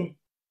happen.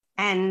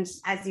 And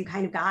as you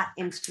kind of got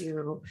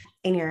into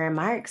in your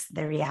remarks,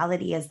 the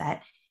reality is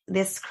that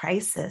this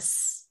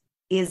crisis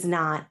is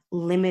not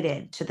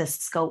limited to the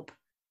scope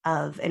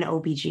of an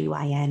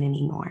OBGYN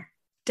anymore.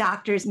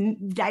 Doctors,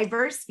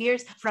 diverse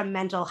spheres from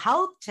mental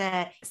health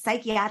to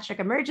psychiatric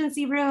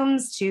emergency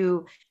rooms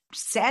to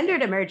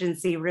standard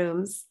emergency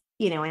rooms,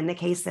 in the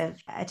case of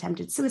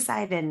attempted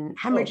suicide and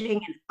hemorrhaging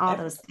and all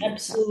those things.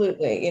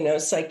 Absolutely.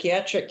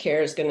 Psychiatric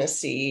care is going to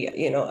see,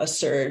 a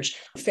surge.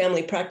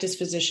 Family practice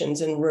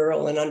physicians in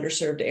rural and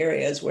underserved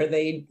areas where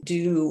they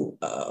do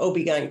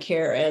OB-GYN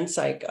care and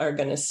psych are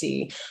going to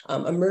see,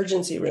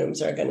 emergency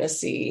rooms are going to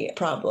see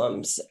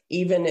problems.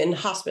 Even in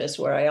hospice,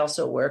 where I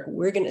also work,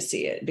 we're going to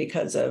see it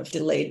because of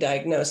delayed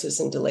diagnosis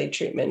and delayed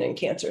treatment in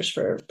cancers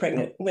for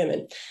pregnant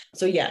women.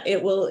 So yeah,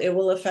 it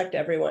will affect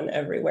everyone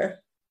everywhere.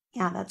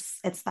 Yeah,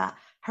 it's that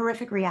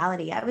horrific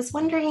reality. I was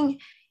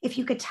wondering if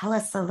you could tell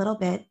us a little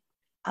bit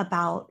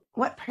about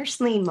what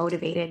personally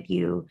motivated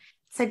you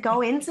to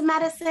go into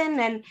medicine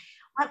and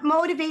what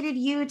motivated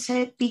you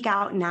to speak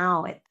out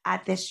now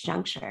at this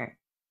juncture.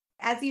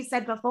 As you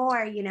said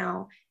before,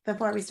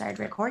 before we started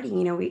recording,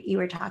 you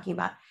were talking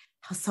about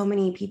how so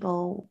many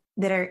people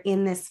that are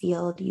in this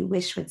field you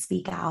wish would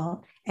speak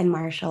out and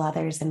marshal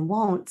others and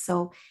won't.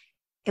 So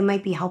it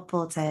might be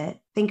helpful to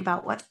think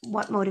about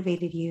what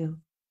motivated you.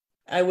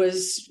 I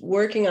was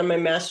working on my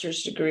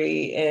master's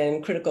degree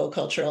in critical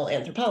cultural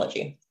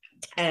anthropology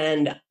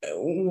and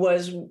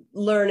was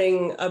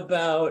learning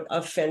about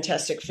a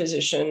fantastic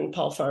physician,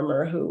 Paul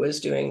Farmer, who was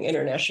doing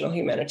international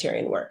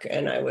humanitarian work.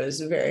 And I was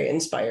very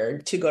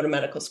inspired to go to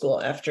medical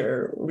school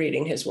after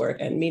reading his work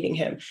and meeting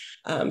him.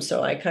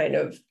 So I kind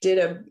of did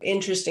an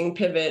interesting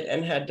pivot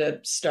and had to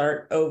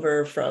start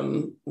over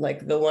from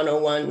like the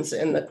 101s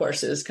in the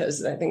courses,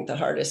 because I think the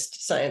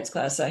hardest science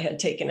class I had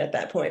taken at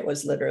that point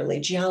was literally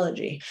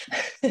geology.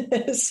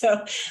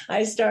 So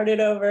I started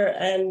over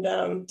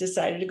and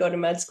decided to go to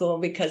med school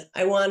because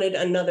I wanted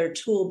another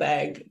tool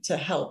bag to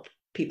help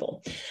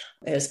people.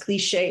 As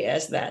cliche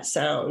as that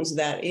sounds,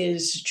 that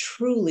is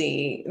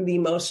truly the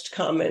most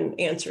common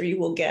answer you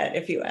will get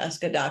if you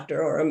ask a doctor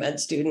or a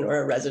med student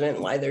or a resident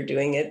why they're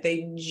doing it.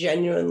 They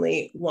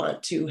genuinely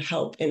want to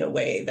help in a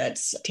way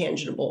that's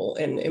tangible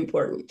and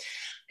important.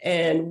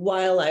 And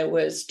while I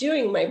was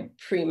doing my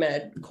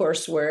pre-med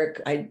coursework,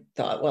 I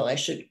thought, well, I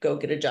should go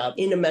get a job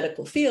in a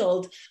medical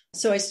field.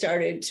 So I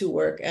started to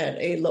work at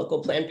a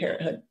local Planned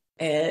Parenthood.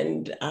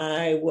 And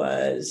I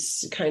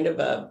was kind of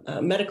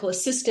a medical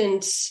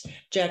assistant,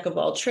 jack of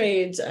all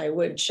trades. I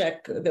would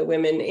check the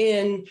women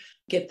in,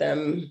 get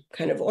them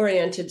kind of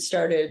oriented,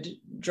 started,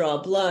 draw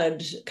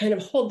blood, kind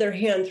of hold their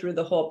hand through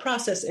the whole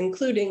process,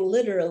 including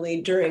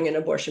literally during an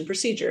abortion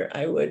procedure.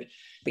 I would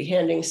be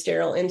handing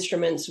sterile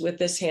instruments with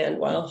this hand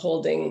while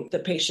holding the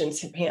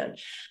patient's hand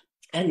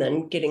and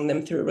then getting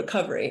them through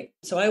recovery.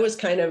 So I was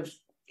kind of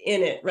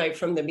in it right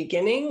from the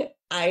beginning.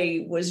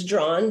 I was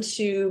drawn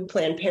to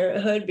Planned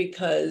Parenthood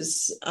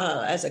because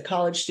as a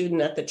college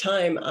student at the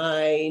time,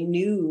 I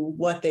knew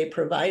what they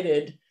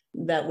provided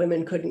that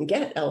women couldn't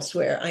get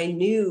elsewhere. I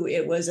knew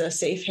it was a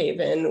safe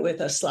haven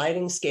with a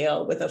sliding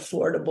scale, with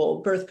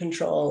affordable birth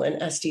control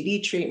and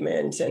STD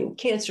treatment and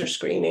cancer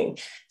screening.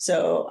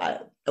 So I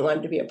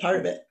wanted to be a part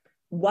of it.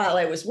 While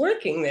I was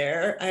working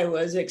there, I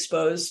was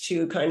exposed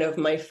to kind of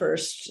my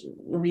first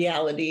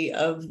reality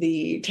of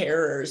the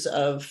terrors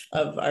of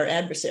our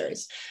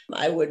adversaries.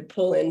 I would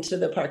pull into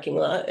the parking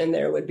lot and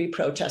there would be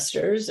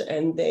protesters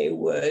and they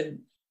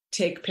would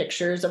take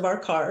pictures of our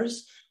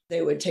cars.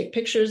 They would take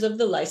pictures of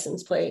the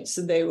license plates.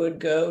 They would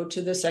go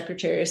to the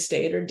Secretary of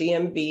State or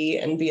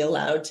DMV and be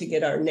allowed to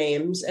get our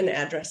names and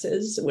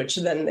addresses, which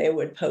then they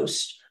would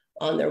post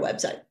on their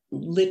website,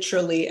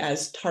 literally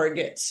as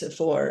targets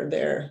for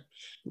their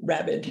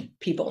rabid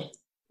people.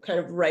 Kind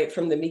of right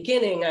from the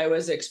beginning, I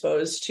was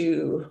exposed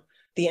to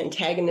the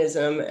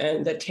antagonism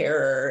and the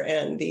terror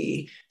and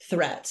the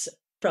threats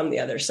from the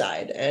other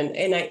side.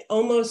 And I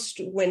almost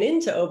went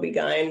into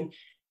OB-GYN,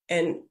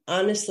 and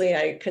honestly,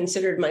 I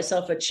considered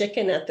myself a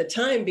chicken at the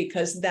time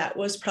because that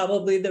was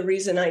probably the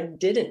reason I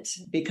didn't,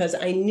 because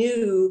I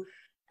knew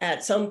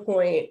at some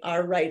point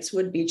our rights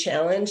would be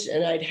challenged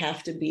and I'd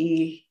have to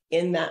be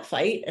in that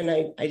fight. And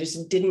I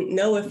just didn't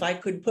know if I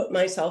could put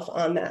myself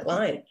on that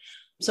line.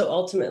 So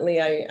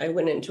ultimately, I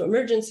went into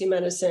emergency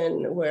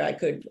medicine where I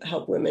could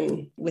help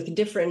women with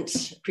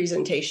different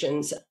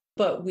presentations.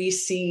 But we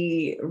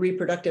see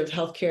reproductive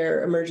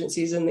healthcare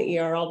emergencies in the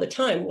ER all the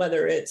time,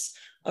 whether it's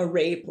a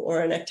rape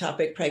or an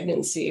ectopic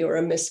pregnancy or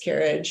a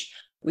miscarriage,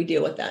 we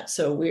deal with that.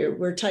 So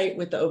we're tight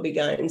with the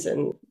OB-GYNs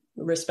and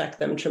respect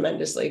them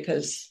tremendously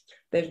because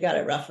they've got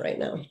it rough right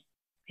now.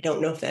 I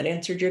don't know if that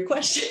answered your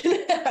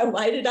question.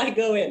 Why did I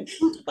go in?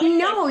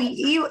 No,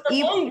 you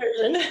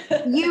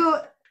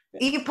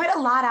put a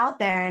lot out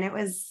there, and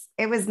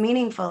it was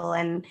meaningful.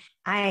 And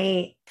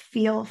I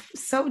feel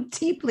so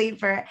deeply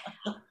for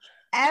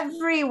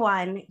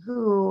everyone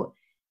who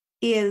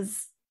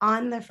is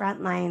on the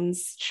front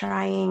lines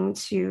trying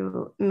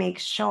to make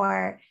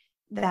sure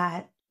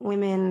that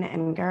women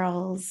and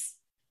girls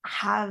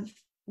have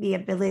the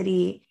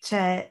ability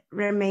to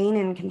remain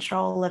in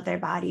control of their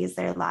bodies,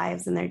 their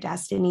lives, and their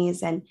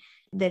destinies. And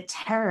the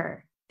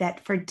terror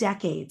that for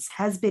decades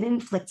has been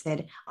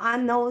inflicted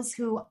on those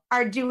who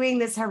are doing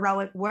this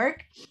heroic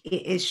work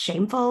is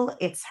shameful.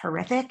 It's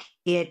horrific.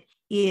 It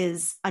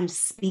is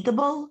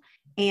unspeakable.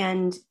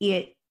 And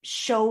it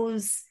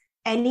shows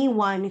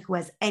anyone who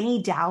has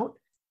any doubt,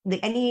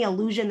 any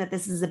illusion that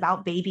this is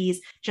about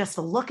babies, just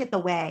look at the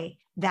way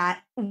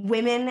that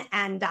women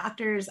and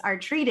doctors are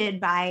treated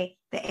by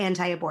the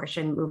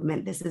anti-abortion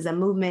movement. This is a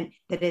movement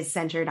that is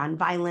centered on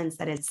violence,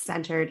 that is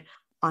centered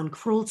on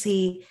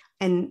cruelty,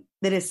 and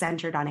that is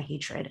centered on a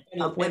hatred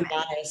of women.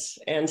 And lies,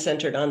 and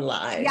centered on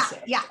lies.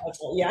 Yeah.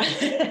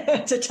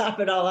 To top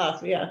it all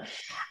off. Yeah.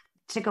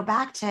 To go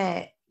back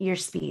to your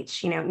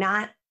speech,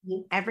 not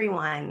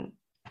everyone,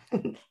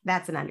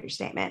 that's an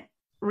understatement.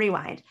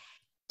 Rewind.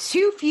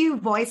 Too few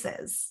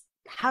voices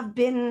have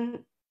been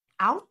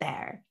out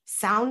there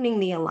sounding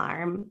the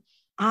alarm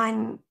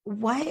on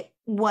what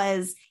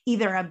was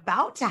either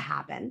about to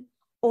happen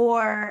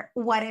or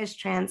what has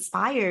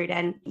transpired.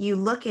 And you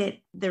look at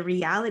the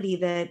reality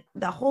that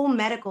the whole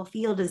medical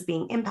field is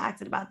being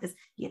impacted about this.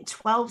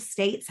 12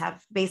 states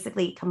have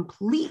basically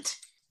complete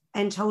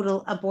and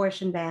total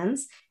abortion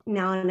bans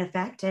now in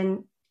effect.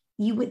 And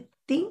you would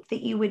think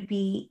that you would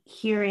be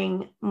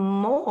hearing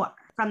more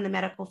from the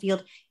medical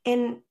field.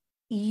 And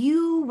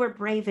you were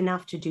brave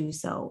enough to do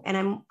so.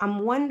 And I'm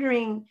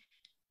wondering,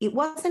 it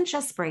wasn't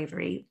just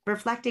bravery.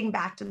 Reflecting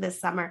back to this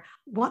summer,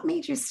 what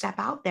made you step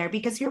out there?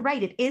 Because you're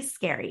right, it is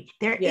scary.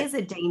 There is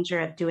a danger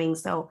of doing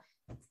so.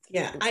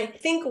 Yeah, I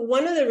think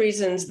one of the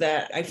reasons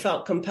that I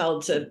felt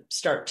compelled to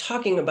start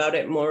talking about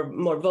it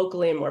more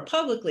vocally and more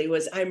publicly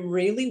was I'm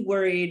really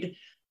worried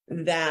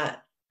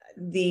that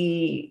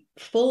the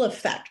full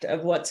effect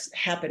of what's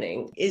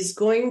happening is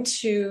going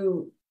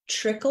to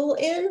trickle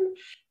in,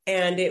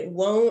 and it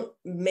won't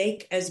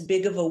make as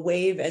big of a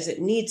wave as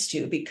it needs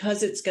to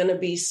because it's going to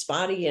be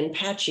spotty and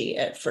patchy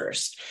at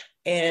first.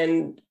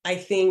 And I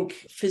think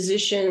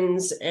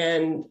physicians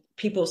and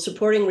people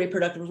supporting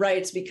reproductive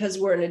rights, because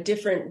we're in a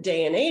different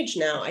day and age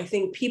now, I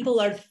think people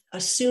are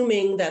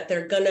assuming that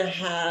they're going to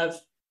have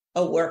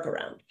a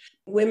workaround.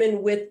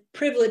 Women with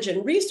privilege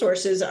and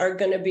resources are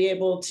going to be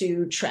able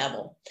to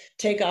travel,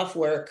 take off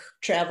work,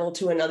 travel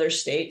to another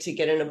state to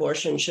get an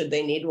abortion should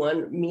they need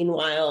one.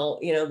 Meanwhile,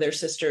 their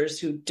sisters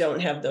who don't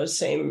have those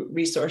same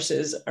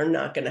resources are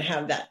not going to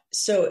have that.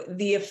 So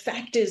the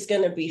effect is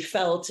going to be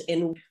felt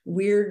in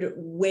weird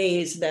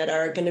ways that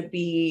are going to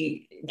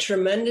be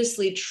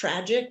tremendously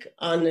tragic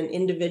on an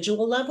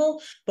individual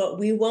level, but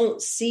we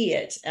won't see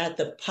it at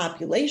the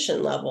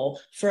population level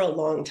for a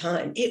long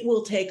time. It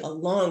will take a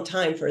long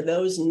time for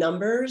those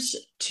numbers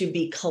to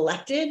be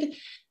collected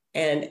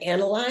and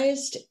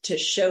analyzed to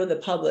show the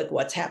public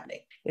what's happening.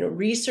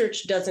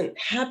 Research doesn't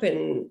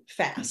happen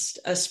fast,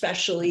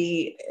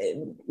 especially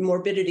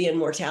morbidity and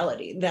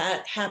mortality.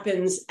 That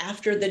happens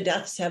after the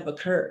deaths have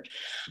occurred.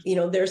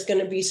 There's going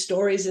to be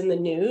stories in the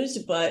news,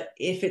 but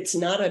if it's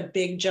not a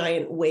big,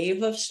 giant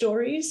wave of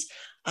stories,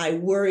 I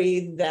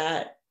worry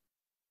that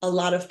a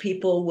lot of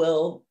people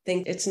will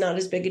think it's not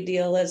as big a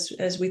deal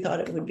as we thought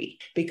it would be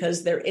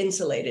because they're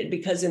insulated.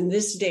 Because in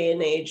this day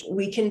and age,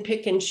 we can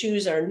pick and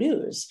choose our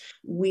news.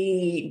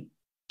 We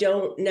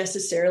don't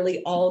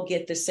necessarily all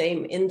get the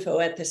same info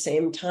at the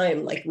same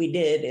time like we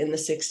did in the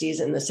 60s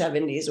and the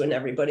 70s when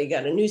everybody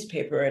got a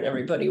newspaper and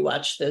everybody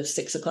watched the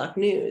 6 o'clock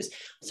news.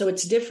 So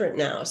it's different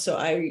now. So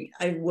I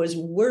was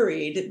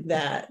worried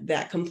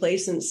that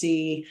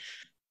complacency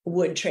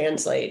would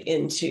translate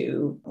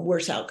into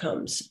worse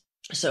outcomes.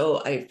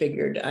 So I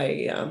figured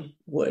I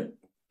would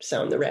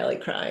sound the rally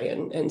cry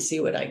and see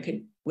what I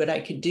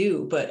could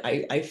do. But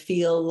I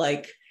feel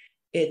like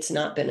it's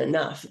not been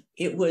enough.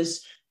 It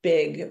was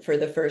big for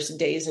the first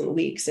days and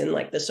weeks in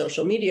like the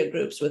social media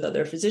groups with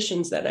other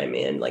physicians that I'm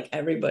in, like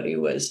everybody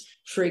was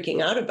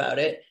freaking out about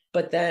it.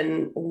 But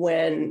then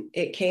when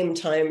it came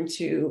time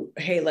to,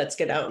 hey, let's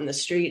get out in the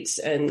streets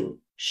and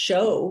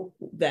show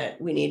that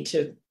we need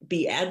to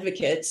be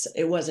advocates,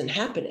 it wasn't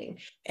happening.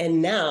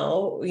 And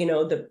now,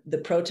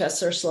 the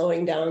protests are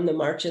slowing down, the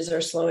marches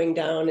are slowing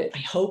down. I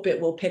hope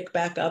it will pick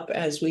back up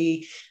as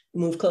we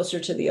move closer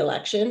to the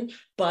election.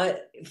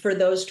 But for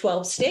those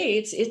 12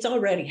 states, it's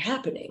already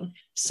happening.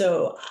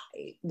 So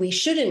we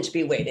shouldn't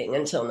be waiting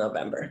until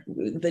November.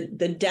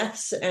 The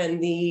deaths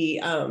and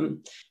the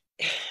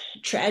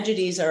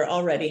tragedies are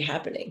already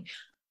happening.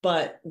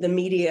 but the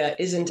media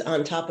isn't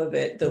on top of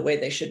it the way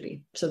they should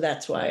be. So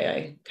that's why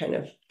I kind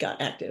of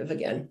got active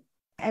again.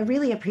 I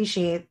really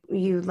appreciate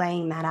you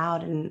laying that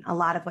out, and a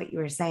lot of what you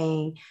were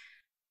saying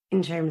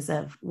in terms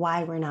of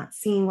why we're not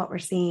seeing what we're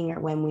seeing or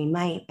when we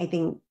might, I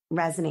think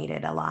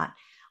resonated a lot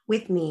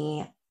with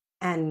me,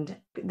 and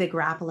the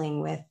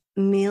grappling with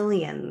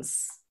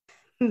millions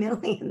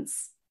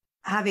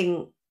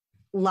having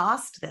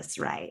lost this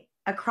right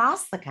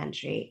across the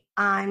country,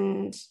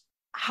 and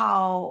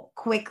how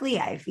quickly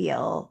I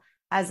feel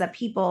as a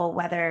people,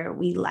 whether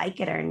we like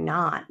it or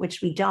not,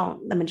 which we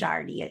don't, the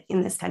majority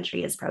in this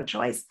country is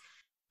pro-choice,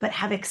 but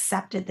have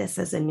accepted this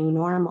as a new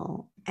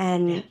normal.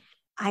 And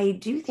I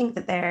do think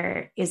that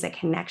there is a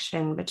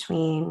connection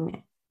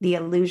between the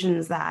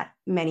illusions that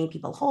many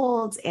people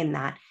hold in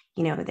that,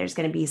 you know, there's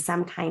going to be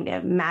some kind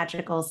of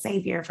magical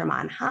savior from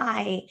on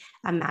high,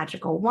 a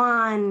magical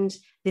wand,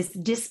 this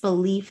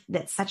disbelief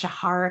that such a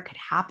horror could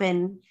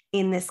happen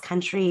in this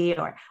country,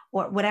 or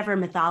whatever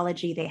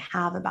mythology they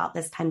have about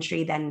this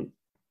country,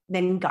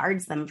 then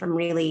guards them from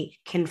really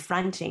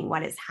confronting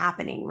what is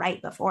happening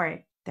right before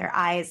their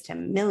eyes to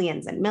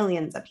millions and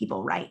millions of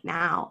people right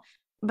now.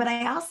 But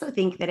I also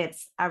think that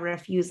it's a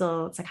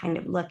refusal to kind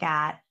of look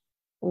at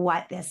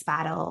what this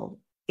battle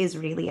is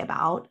really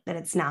about, that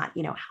it's not,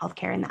 you know,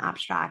 healthcare in the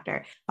abstract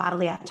or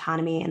bodily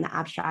autonomy in the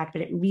abstract,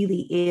 but it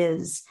really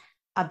is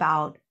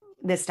about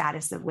the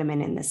status of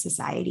women in this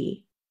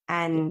society.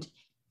 And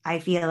I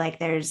feel like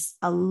there's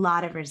a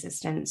lot of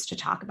resistance to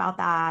talk about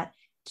that,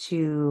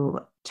 to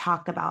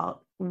talk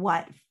about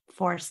what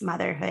forced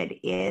motherhood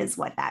is,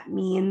 what that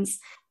means.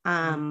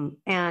 And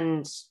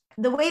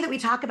the way that we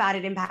talk about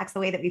it impacts the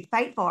way that we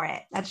fight for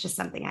it. That's just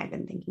something I've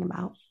been thinking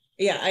about.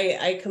 Yeah,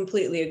 I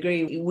completely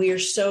agree. We're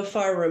so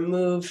far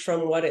removed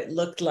from what it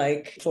looked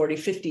like 40,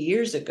 50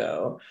 years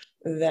ago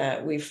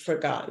that we've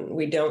forgotten.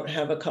 We don't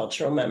have a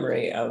cultural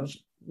memory of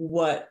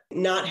what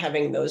not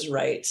having those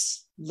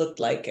rights looked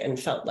like and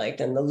felt like,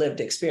 and the lived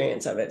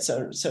experience of it.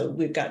 So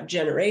we've got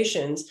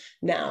generations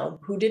now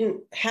who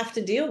didn't have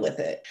to deal with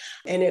it.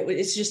 And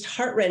it's just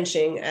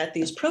heart-wrenching at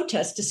these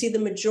protests to see the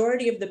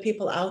majority of the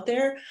people out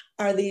there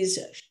are these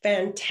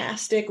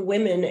fantastic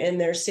women in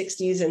their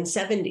 60s and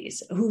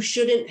 70s who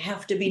shouldn't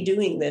have to be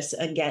doing this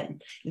again.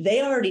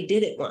 They already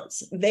did it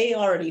once. They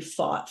already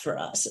fought for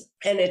us.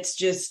 And it's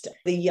just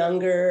the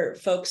younger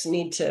folks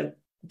need to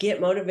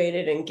get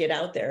motivated and get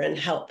out there and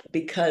help,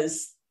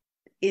 because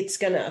it's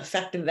going to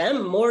affect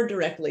them more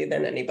directly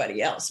than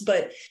anybody else.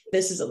 But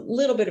this is a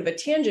little bit of a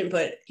tangent,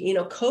 but, you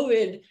know,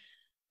 COVID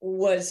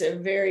was a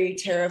very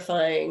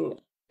terrifying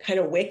kind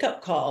of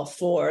wake-up call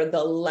for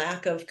the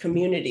lack of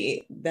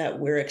community that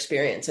we're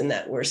experiencing,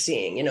 that we're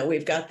seeing. You know,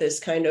 we've got this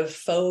kind of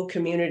faux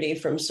community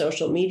from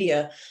social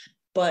media,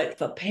 but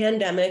a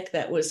pandemic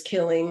that was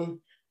killing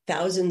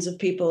thousands of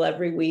people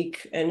every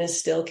week and is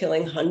still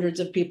killing hundreds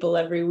of people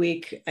every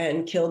week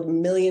and killed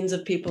millions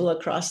of people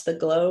across the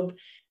globe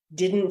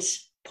didn't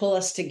pull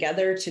us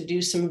together to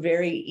do some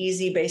very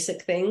easy,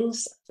 basic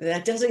things.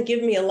 That doesn't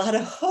give me a lot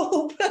of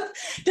hope.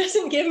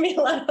 Doesn't give me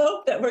a lot of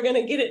hope that we're going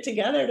to get it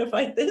together to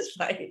fight this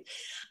fight.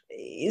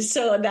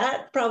 So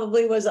that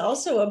probably was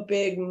also a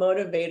big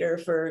motivator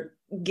for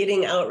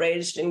getting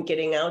outraged and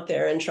getting out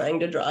there and trying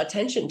to draw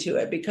attention to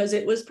it, because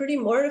it was pretty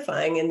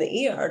mortifying in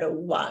the ER to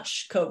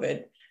watch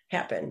COVID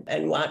happen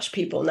and watch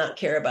people not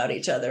care about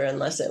each other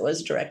unless it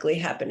was directly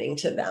happening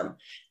to them.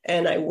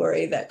 And I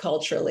worry that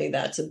culturally,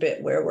 that's a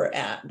bit where we're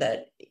at,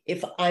 that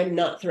if I'm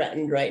not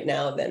threatened right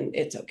now, then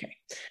it's okay,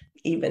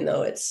 even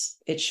though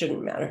it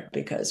shouldn't matter,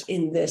 because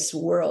in this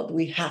world,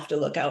 we have to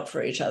look out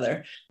for each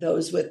other.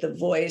 Those with the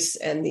voice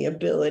and the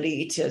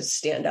ability to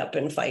stand up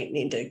and fight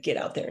need to get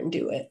out there and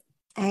do it.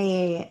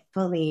 I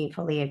fully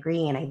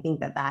agree. And I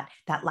think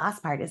that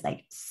last part is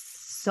like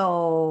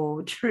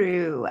so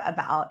true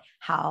about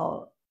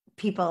how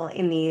people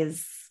in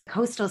these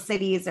coastal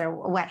cities or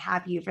what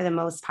have you, for the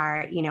most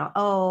part, you know,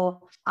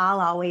 oh,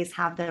 I'll always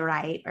have the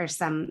right, or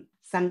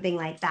something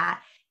like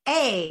that.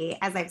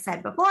 As I've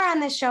said before on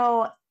this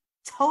show,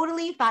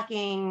 totally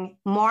fucking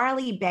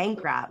morally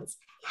bankrupt.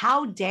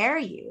 How dare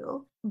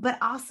you? But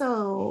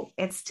also,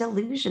 it's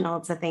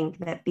delusional to think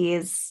that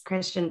these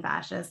Christian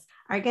fascists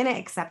are going to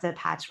accept a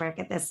patchwork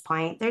at this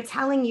point. They're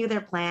telling you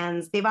their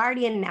plans. They've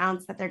already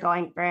announced that they're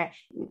going for a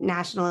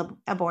national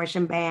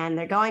abortion ban.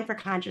 They're going for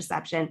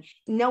contraception.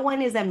 No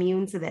one is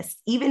immune to this.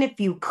 Even if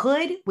you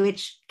could,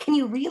 which can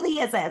you really,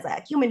 as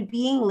a human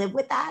being, live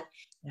with that?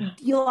 Yeah.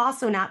 You'll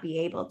also not be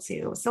able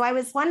to. So I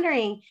was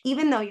wondering,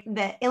 even though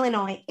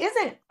Illinois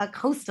isn't a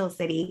coastal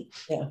city,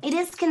 it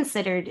is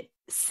considered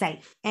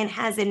safe and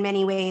has in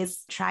many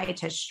ways tried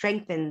to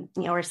strengthen,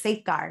 or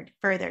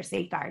further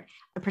safeguard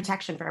the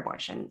protection for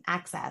abortion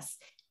access.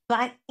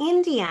 But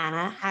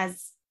Indiana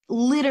has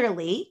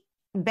literally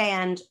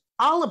banned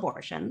all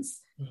abortions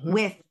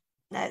with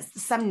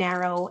some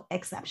narrow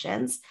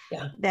exceptions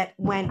that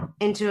went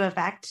into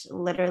effect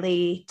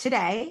literally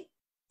today,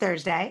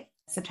 Thursday,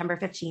 September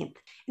 15th.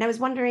 And I was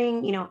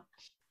wondering,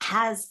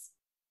 has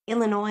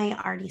Illinois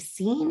already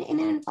seen an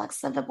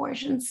influx of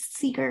abortion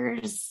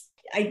seekers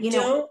I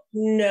don't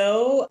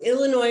know.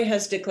 Illinois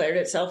has declared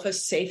itself a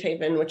safe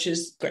haven, which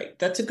is great.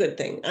 That's a good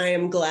thing. I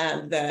am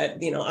glad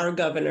that, our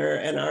governor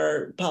and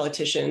our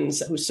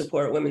politicians who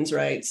support women's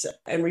rights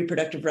and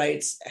reproductive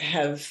rights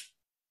have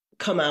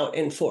come out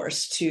in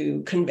force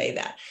to convey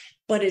that.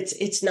 But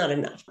it's not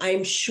enough.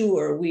 I'm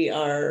sure we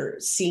are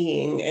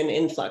seeing an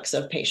influx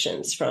of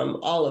patients from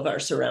all of our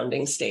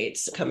surrounding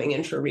states coming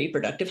in for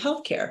reproductive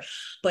health care.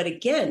 But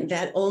again,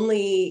 that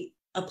only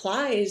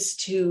applies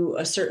to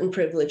a certain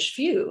privileged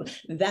few.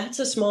 That's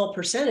a small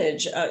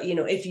percentage.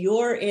 If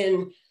you're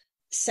in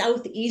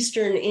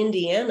southeastern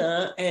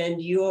Indiana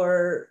and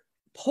you're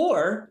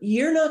poor,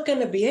 you're not going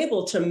to be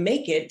able to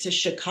make it to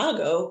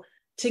Chicago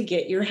to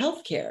get your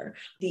health care.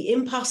 The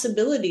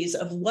impossibilities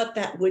of what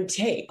that would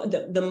take,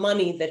 the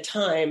money, the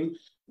time,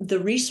 the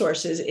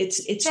resources,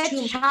 it's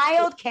too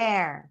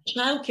childcare.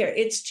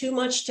 It's too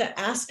much to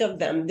ask of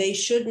them. They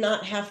should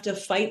not have to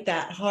fight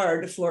that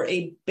hard for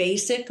a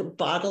basic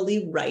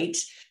bodily right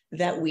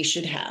that we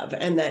should have,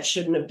 and that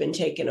shouldn't have been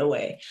taken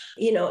away.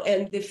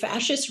 And the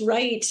fascist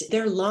right,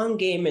 their long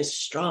game is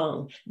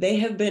strong. They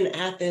have been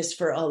at this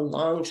for a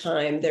long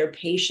time. Their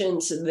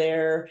patience,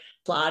 their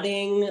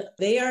plotting,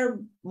 they are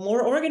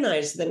more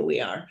organized than we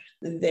are.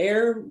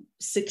 They're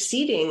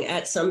succeeding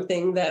at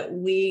something that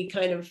we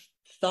kind of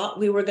thought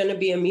we were going to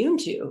be immune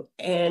to.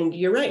 And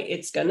you're right,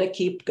 it's going to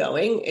keep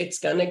going. It's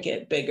going to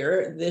get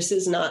bigger. This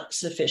is not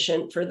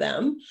sufficient for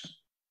them.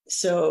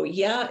 So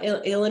yeah,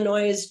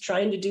 Illinois is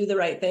trying to do the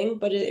right thing,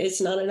 but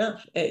it's not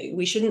enough.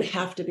 We shouldn't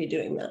have to be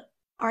doing that.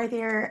 Are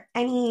there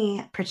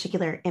any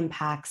particular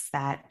impacts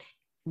that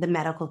the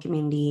medical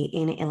community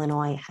in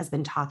Illinois has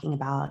been talking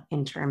about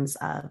in terms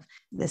of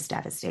this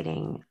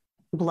devastating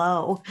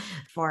blow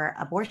for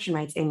abortion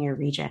rights in your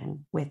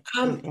region with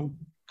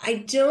I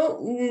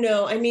don't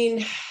know. I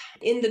mean,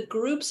 in the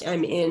groups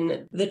I'm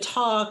in, the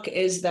talk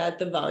is that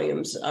the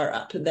volumes are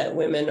up, that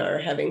women are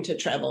having to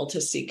travel to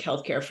seek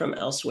healthcare from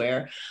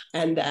elsewhere,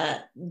 and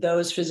that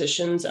those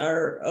physicians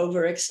are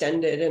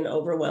overextended and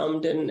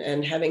overwhelmed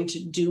and having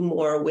to do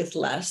more with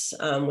less,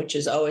 which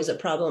is always a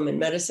problem in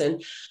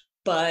medicine.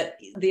 But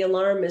the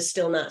alarm is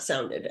still not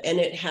sounded, and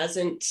it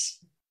hasn't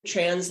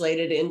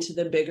translated into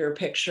the bigger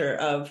picture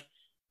of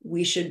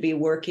we should be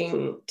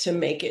working to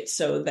make it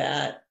so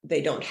that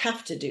they don't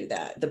have to do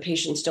that. The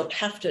patients don't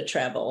have to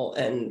travel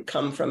and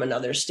come from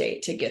another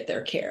state to get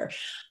their care.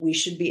 We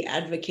should be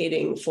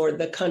advocating for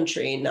the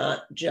country,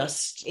 not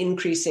just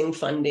increasing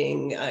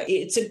funding.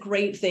 It's a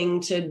great thing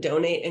to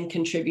donate and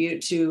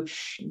contribute to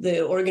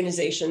the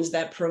organizations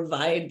that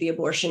provide the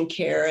abortion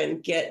care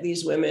and get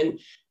these women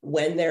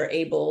when they're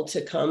able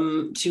to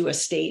come to a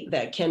state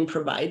that can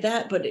provide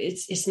that, but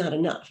it's not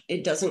enough.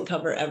 It doesn't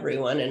cover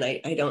everyone. And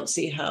I don't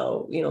see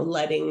how,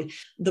 letting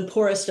the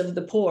poorest of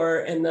the poor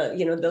and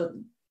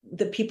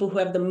the people who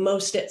have the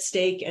most at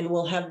stake and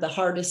will have the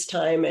hardest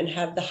time and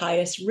have the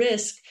highest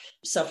risk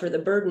suffer the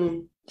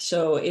burden.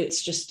 So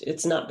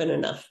it's not been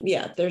enough.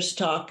 Yeah, there's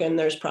talk and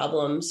there's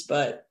problems,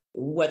 but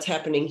what's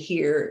happening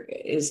here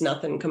is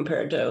nothing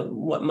compared to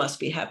what must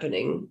be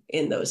happening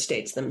in those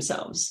states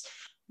themselves.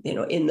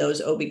 In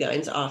those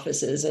OB-GYN's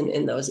offices and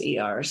in those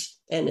ERs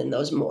and in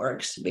those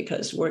morgues,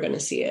 because we're going to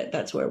see it.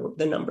 That's where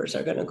the numbers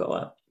are going to go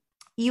up.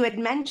 You had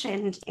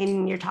mentioned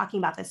in your talking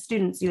about the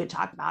students, you had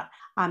talked about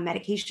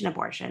medication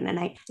abortion. And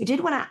I did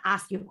want to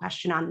ask you a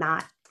question on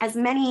that. As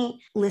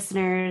many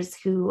listeners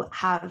who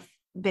have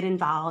been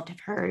involved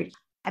have heard,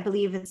 I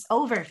believe it's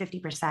over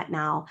 50%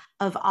 now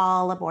of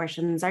all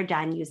abortions are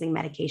done using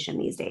medication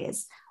these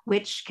days,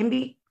 which can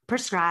be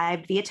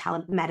prescribed via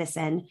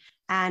telemedicine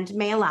and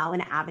may allow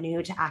an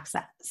avenue to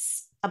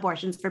access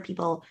abortions for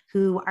people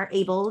who are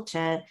able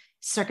to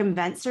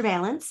circumvent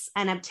surveillance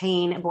and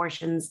obtain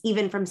abortions,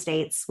 even from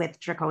states with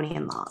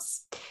draconian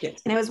laws.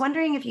 Yes. And I was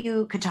wondering if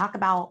you could talk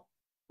about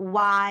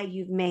why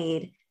you've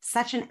made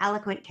such an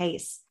eloquent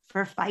case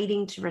for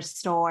fighting to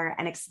restore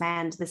and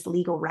expand this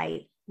legal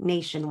right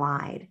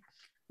nationwide,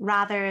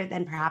 rather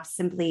than perhaps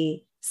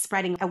simply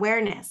spreading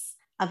awareness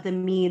of the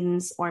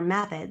means or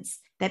methods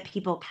that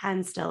people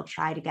can still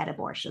try to get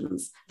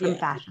abortions from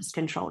fascist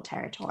controlled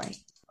territory.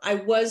 I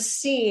was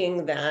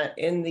seeing that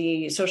in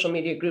the social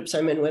media groups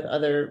I'm in with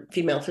other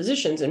female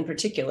physicians in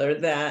particular,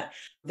 that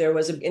there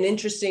was an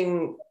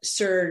interesting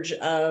surge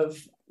of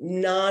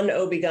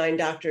non-OB-GYN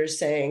doctors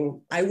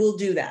saying, I will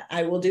do that.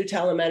 I will do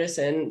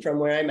telemedicine from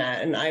where I'm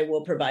at, and I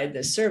will provide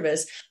this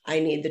service. I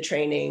need the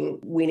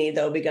training. We need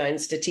the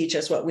OB-GYNs to teach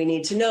us what we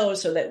need to know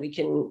so that we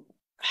can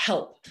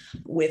help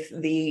with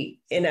the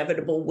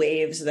inevitable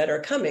waves that are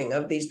coming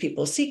of these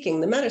people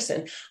seeking the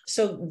medicine.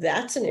 So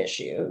that's an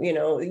issue.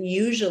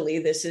 Usually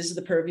this is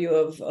the purview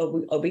of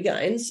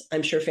OB-GYNs.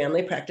 I'm sure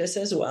family practice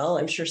as well.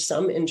 I'm sure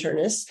some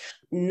internists,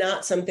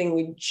 not something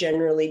we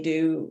generally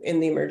do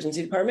in the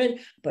emergency department,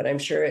 but I'm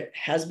sure it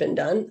has been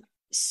done.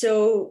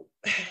 So,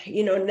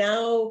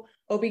 now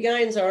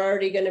OB-GYNs are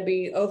already going to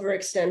be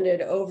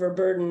overextended,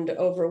 overburdened,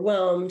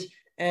 overwhelmed,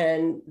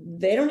 and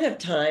they don't have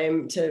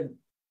time to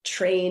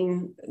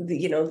train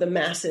the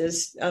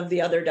masses of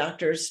the other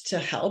doctors to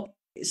help.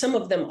 Some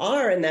of them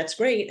are, and that's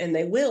great, and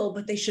they will,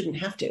 but they shouldn't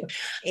have to.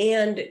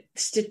 And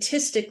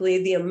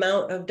statistically, the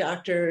amount of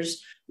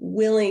doctors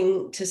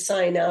willing to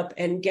sign up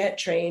and get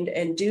trained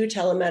and do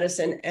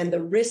telemedicine and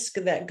the risk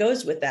that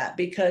goes with that,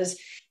 because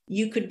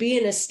you could be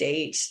in a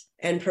state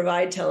and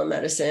provide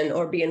telemedicine,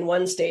 or be in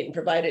one state and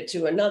provide it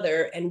to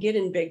another and get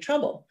in big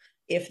trouble.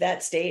 If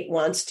that state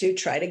wants to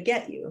try to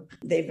get you,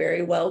 they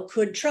very well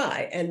could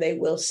try, and they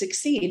will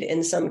succeed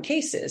in some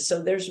cases.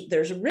 So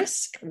there's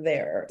risk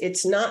there.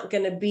 It's not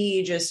going to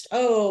be just,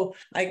 oh,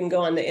 I can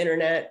go on the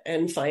internet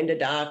and find a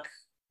doc,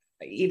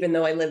 even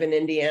though I live in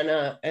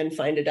Indiana, and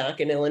find a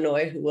doc in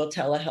Illinois who will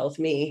telehealth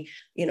me,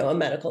 a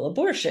medical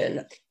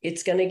abortion.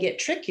 It's going to get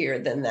trickier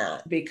than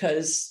that,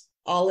 because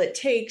all it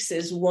takes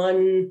is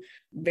one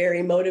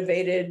very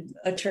motivated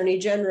attorney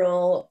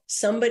general.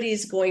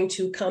 Somebody's going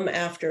to come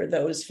after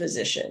those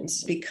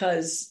physicians,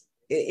 because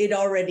it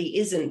already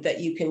isn't that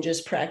you can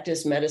just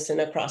practice medicine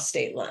across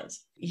state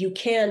lines. You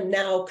can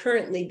now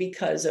currently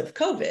because of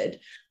COVID,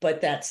 but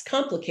that's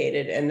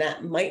complicated, and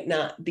that might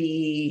not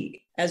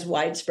be as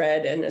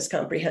widespread and as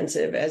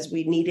comprehensive as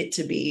we need it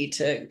to be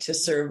to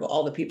serve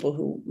all the people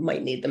who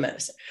might need the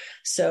medicine.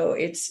 So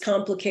it's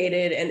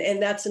complicated.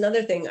 And that's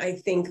another thing. I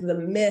think the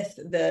myth,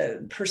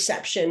 the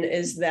perception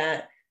is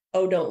that,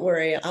 oh, don't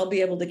worry, I'll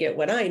be able to get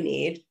what I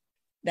need.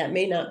 That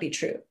may not be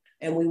true.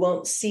 And we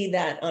won't see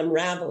that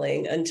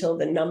unraveling until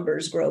the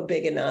numbers grow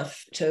big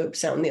enough to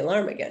sound the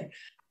alarm again.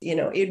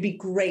 It'd be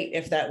great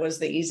if that was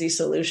the easy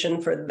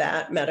solution for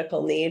that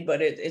medical need, but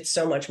it's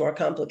so much more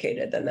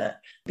complicated than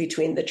that.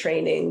 Between the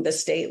training, the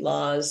state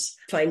laws,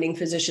 finding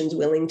physicians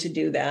willing to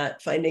do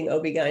that, finding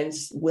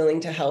OB-GYNs willing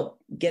to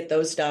help get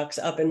those docs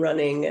up and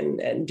running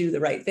and do the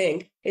right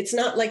thing. It's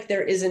not like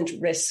there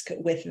isn't risk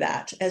with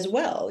that as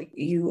well.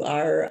 You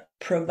are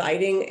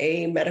providing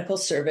a medical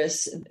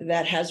service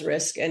that has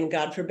risk, and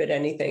God forbid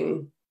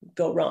anything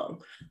go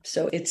wrong.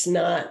 So it's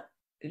not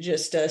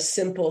just a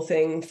simple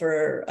thing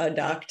for a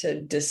doc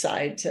to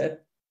decide to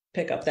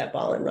pick up that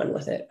ball and run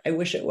with it. I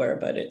wish it were,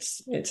 but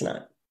it's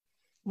not.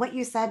 What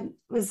you said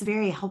was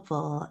very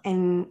helpful.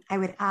 And I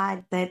would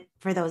add that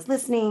for those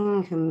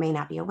listening who may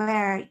not be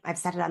aware, I've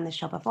said it on the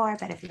show before,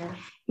 but if you're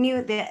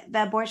new, the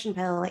abortion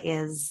pill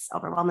is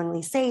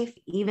overwhelmingly safe,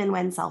 even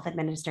when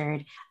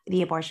self-administered.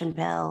 The abortion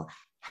pill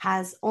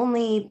has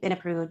only been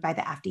approved by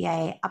the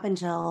FDA up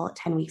until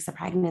 10 weeks of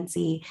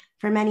pregnancy.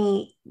 For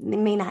many, they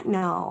may not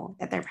know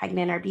that they're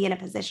pregnant or be in a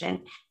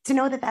position to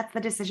know that that's the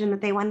decision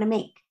that they want to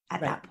make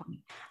at that point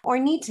or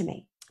need to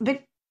make.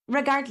 But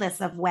regardless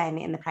of when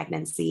in the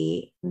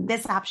pregnancy,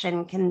 this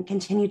option can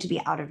continue to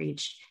be out of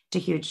reach to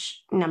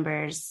huge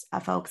numbers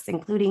of folks,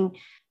 including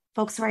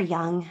folks who are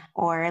young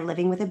or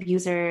living with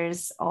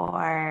abusers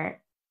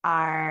or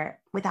are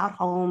without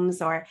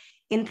homes or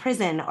in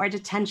prison or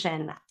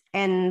detention.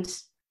 And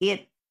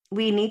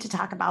we need to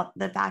talk about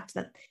the fact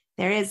that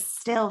there is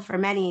still, for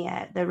many,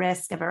 the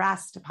risk of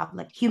arrest,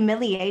 public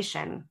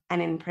humiliation,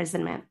 and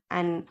imprisonment.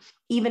 And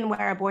even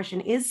where abortion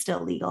is still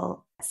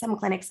legal, some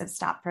clinics have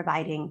stopped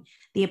providing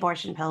the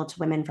abortion pill to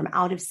women from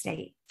out of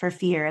state for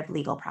fear of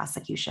legal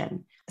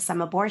prosecution.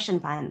 Some abortion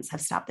funds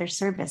have stopped their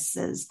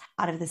services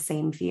out of the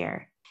same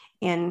fear.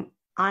 And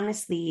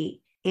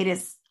honestly, it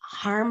is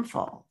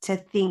harmful to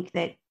think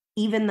that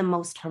even the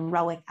most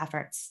heroic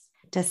efforts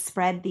to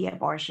spread the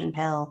abortion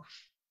pill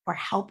or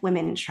help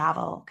women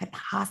travel could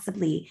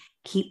possibly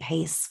keep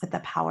pace with the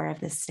power of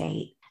the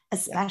state,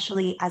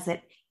 especially as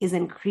it is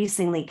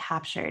increasingly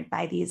captured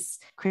by these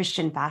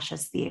Christian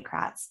fascist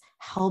theocrats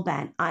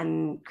hell-bent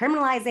on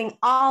criminalizing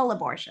all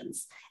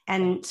abortions.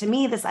 And to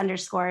me, this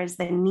underscores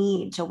the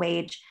need to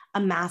wage a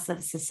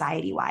massive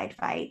society-wide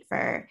fight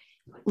for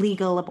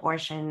legal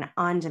abortion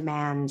on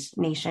demand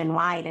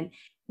nationwide. And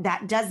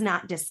that does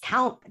not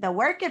discount the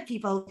work of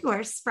people who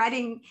are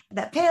spreading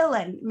the pill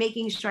and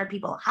making sure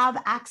people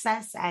have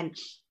access and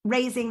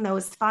raising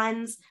those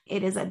funds.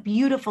 It is a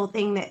beautiful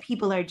thing that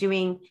people are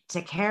doing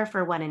to care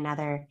for one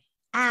another.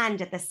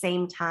 And at the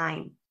same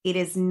time, it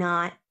is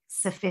not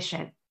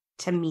sufficient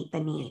to meet the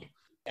need.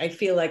 I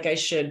feel like I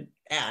should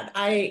add,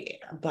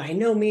 by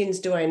no means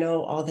do I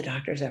know all the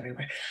doctors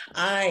everywhere.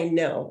 I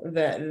know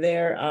that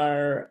there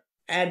are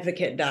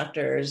advocate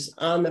doctors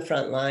on the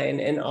front line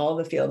in all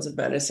the fields of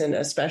medicine,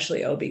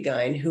 especially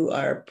OB-GYN, who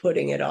are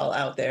putting it all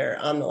out there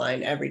on the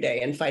line every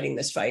day and fighting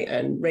this fight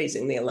and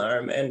raising the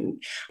alarm.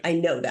 And I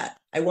know that.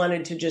 I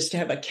wanted to just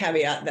have a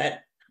caveat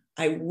that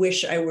I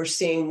wish I were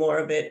seeing more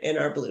of it in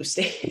our blue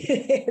state,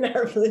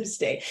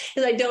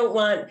 because I don't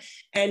want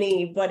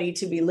anybody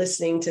to be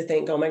listening to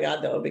think, oh my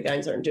God, the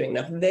OB-GYNs aren't doing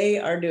enough. They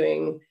are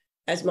doing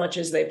as much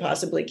as they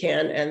possibly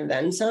can and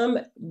then some,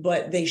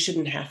 but they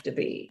shouldn't have to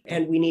be.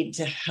 And we need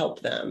to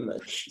help them.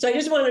 So I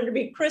just wanted to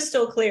be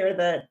crystal clear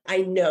that I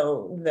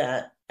know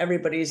that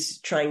everybody's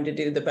trying to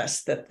do the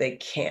best that they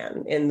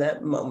can in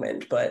that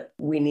moment, but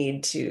we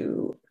need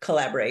to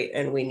collaborate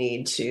and we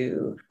need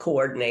to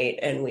coordinate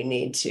and we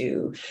need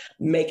to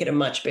make it a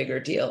much bigger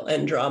deal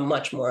and draw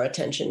much more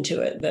attention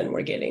to it than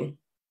we're getting.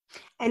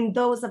 And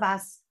those of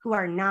us who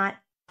are not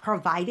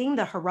providing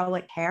the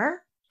heroic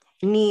care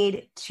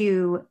need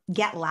to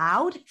get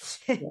loud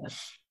Yeah.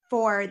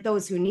 for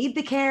those who need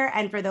the care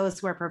and for those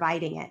who are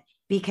providing it,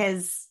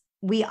 because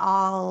we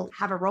all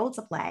have a role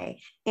to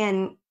play.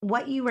 And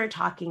what you were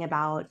talking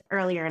about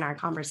earlier in our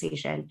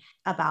conversation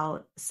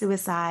about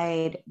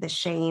suicide, the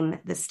shame,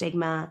 the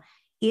stigma,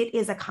 it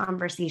is a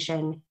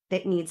conversation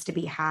that needs to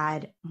be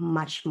had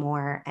much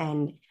more.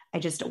 And I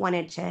just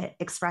wanted to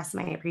express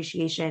my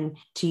appreciation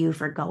to you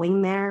for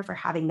going there, for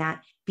having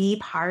that be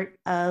part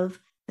of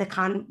the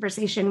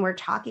conversation. We're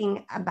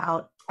talking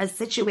about a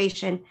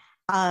situation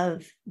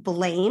of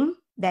blame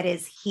that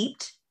is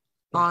heaped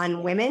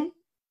on women,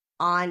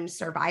 on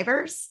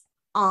survivors,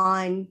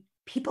 on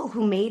people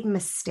who made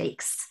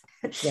mistakes.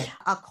 Yeah.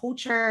 A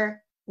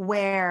culture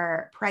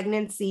where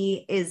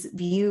pregnancy is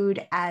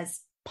viewed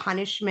as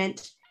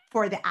punishment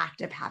for the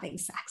act of having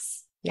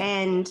sex. Yeah.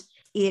 And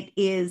it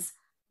is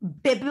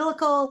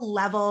biblical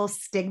level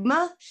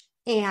stigma,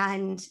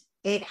 and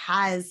it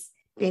has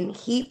been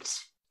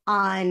heaped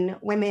on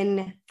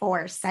women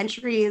for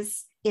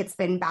centuries. It's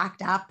been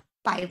backed up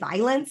by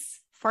violence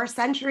for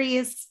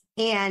centuries,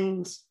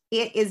 and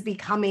it is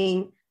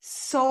becoming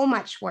so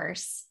much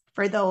worse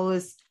for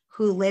those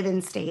who live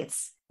in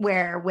states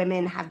where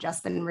women have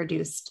just been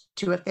reduced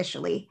to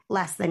officially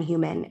less than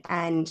human.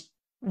 And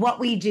what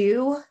we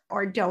do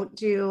or don't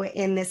do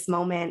in this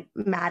moment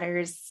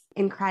matters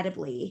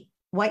incredibly.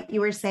 What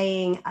you were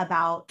saying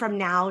about from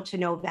now to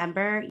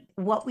November,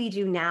 what we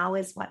do now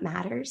is what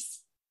matters.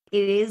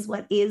 It is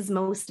what is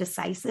most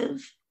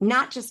decisive,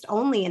 not just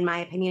only, in my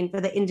opinion, for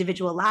the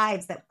individual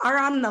lives that are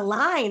on the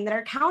line, that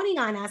are counting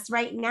on us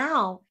right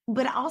now,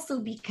 but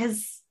also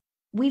because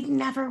we've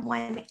never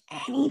won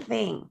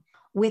anything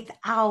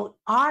without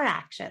our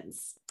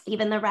actions.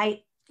 Even the right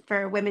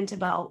for women to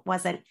vote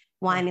wasn't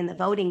won in the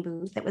voting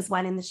booth, it was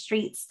won in the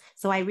streets.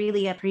 So I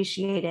really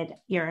appreciated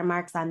your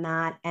remarks on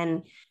that.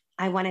 And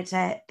I wanted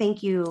to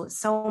thank you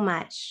so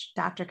much,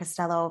 Dr.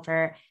 Costello,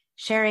 for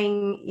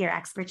sharing your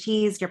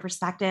expertise, your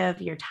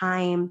perspective, your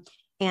time.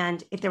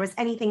 And if there was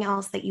anything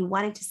else that you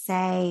wanted to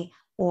say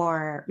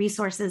or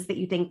resources that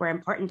you think were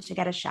important to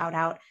get a shout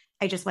out,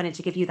 I just wanted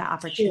to give you the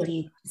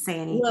opportunity to say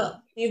anything.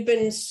 Well, you've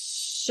been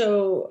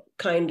so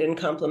kind and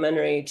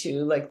complimentary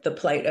to like the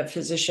plight of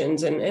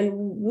physicians, and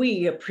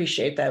we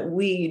appreciate that.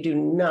 We do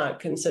not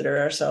consider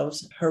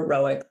ourselves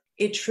heroic.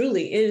 It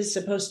truly is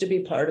supposed to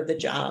be part of the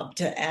job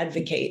to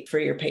advocate for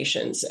your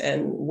patients,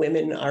 and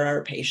women are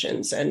our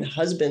patients, and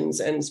husbands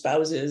and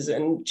spouses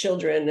and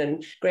children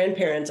and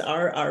grandparents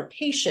are our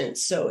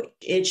patients. So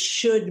it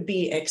should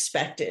be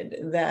expected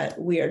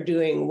that we are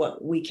doing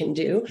what we can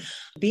do.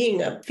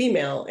 Being a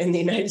female in the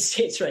United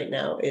States right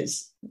now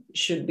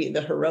should be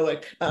the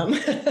heroic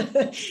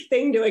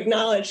thing to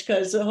acknowledge,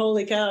 because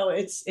holy cow,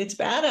 it's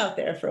bad out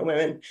there for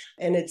women,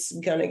 and it's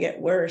gonna get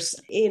worse.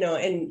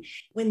 And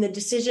when the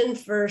decision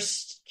first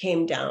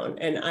came down,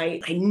 and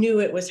I knew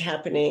it was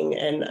happening,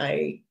 and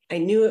I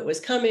knew it was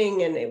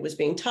coming, and it was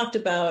being talked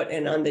about.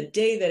 And on the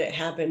day that it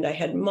happened, I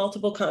had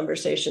multiple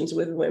conversations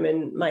with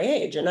women my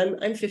age, and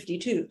I'm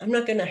 52. I'm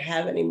not going to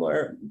have any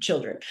more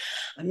children.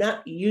 I'm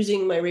not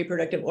using my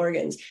reproductive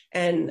organs.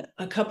 And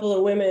a couple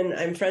of women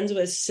I'm friends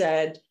with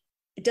said,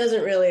 it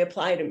doesn't really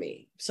apply to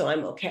me, so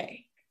I'm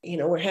okay.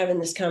 We're having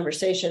this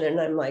conversation, and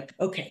I'm like,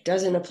 okay,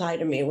 doesn't apply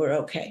to me, we're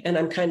okay. And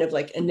I'm kind of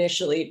like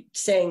initially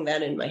saying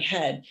that in my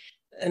head.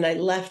 And I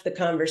left the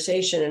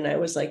conversation, and I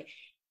was like,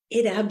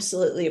 it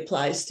absolutely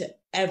applies to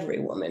every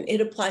woman. It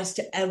applies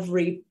to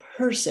every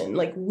person.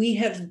 Like, we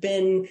have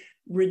been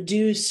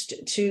reduced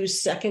to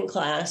second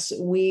class.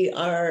 We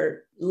are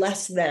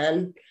less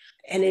than,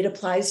 and it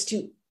applies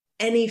to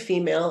any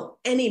female,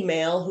 any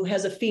male who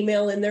has a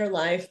female in their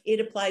life. It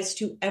applies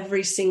to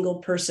every single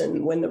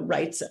person when the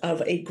rights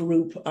of a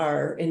group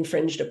are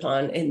infringed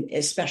upon, and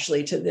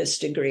especially to this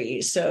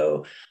degree.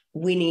 So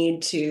we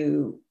need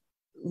to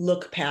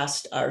look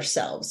past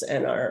ourselves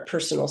and our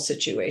personal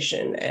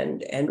situation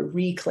and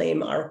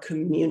reclaim our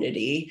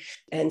community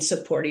and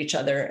support each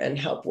other and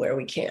help where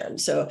we can.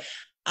 So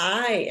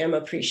I am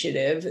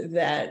appreciative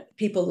that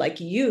people like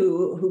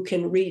you, who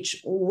can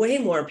reach way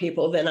more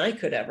people than I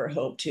could ever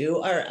hope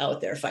to, are out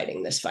there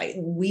fighting this fight.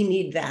 We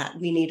need that.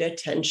 We need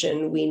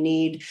attention. We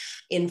need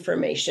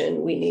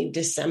information. We need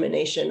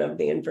dissemination of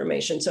the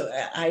information. So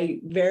I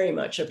very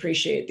much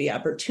appreciate the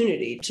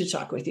opportunity to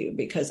talk with you,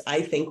 because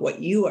I think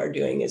what you are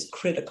doing is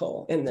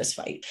critical in this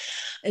fight.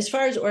 As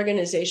far as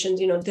organizations,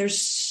 there's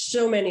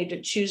so many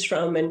to choose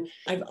from. And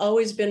I've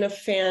always been a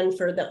fan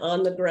for the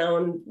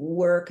on-the-ground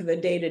work, the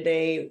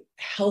day-to-day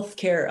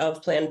healthcare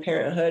of Planned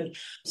Parenthood.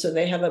 So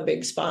they have a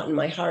big spot in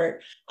my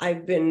heart.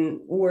 I've been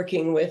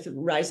working with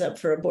Rise Up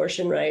for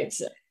Abortion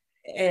Rights.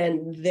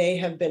 And they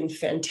have been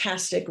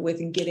fantastic with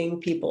getting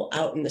people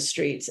out in the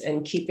streets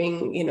and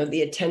keeping,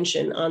 the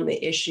attention on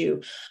the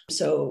issue.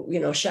 So,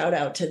 shout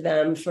out to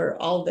them for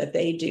all that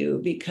they do,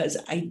 because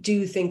I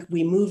do think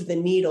we move the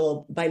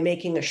needle by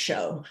making a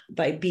show,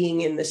 by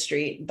being in the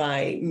street,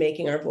 by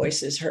making our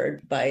voices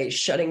heard, by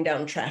shutting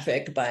down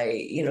traffic,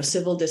 by,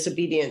 civil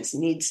disobedience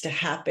needs to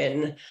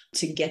happen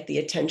to get the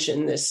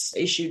attention this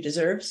issue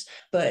deserves.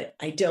 But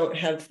I don't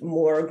have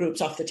more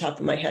groups off the top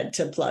of my head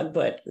to plug,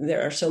 but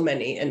there are so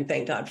many, and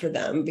thank God for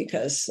them,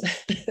 because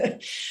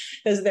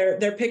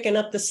they're picking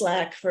up the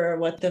slack for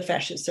what the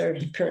fascists are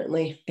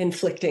currently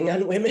inflicting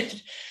on women.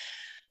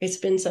 It's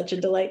been such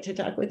a delight to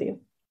talk with you.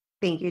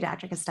 Thank you,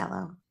 Dr.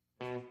 Costello.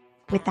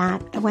 With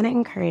that, I want to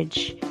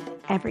encourage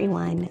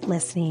everyone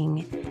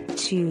listening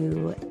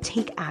to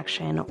take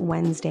action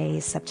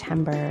Wednesday,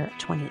 September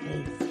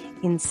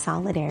 28th, in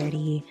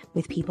solidarity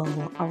with people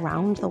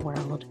around the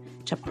world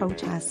to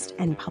protest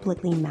and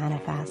publicly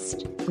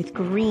manifest with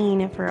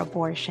Green for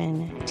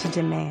Abortion to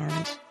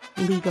demand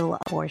legal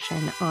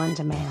abortion on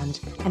demand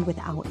and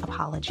without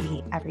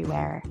apology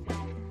everywhere.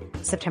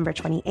 September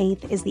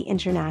 28th is the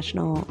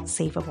International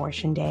Safe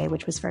Abortion Day,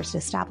 which was first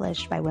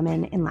established by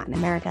women in Latin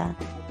America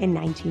in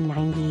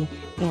 1990.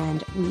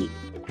 And we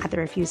at the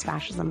Refuse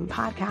Fascism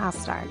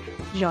podcast are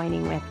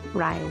joining with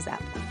Rise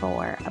Up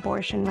for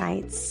Abortion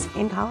Rights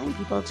in calling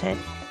people to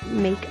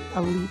make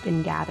a leap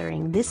in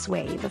gathering this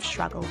wave of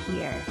struggle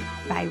here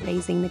by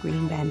raising the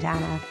green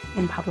bandana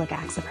in public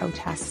acts of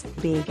protest,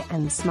 big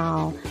and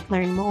small.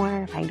 Learn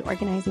more, find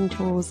organizing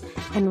tools,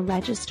 and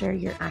register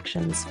your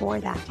actions for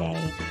that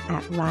day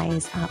at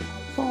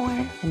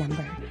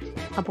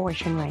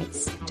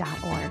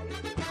riseup4abortionrights.org.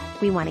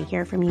 We want to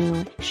hear from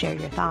you. Share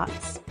your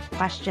thoughts,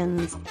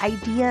 questions,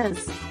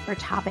 ideas for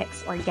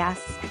topics or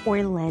guests,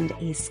 or lend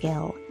a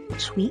skill.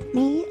 Tweet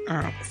me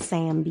at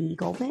Sam B.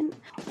 Goldman,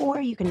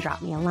 or you can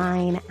drop me a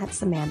line at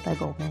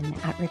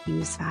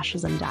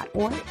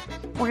SamanthaGoldman@refusefascism.org,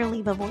 or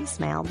leave a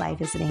voicemail by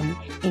visiting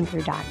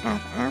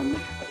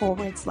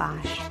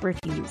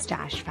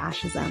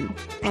anchor.fm/refuse-fascism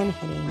and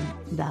hitting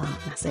the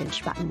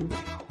message button.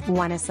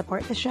 Want to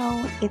support the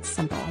show? It's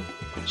simple.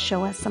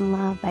 Show us some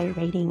love by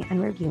rating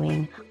and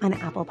reviewing on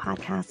Apple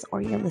Podcasts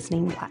or your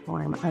listening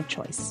platform of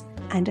choice.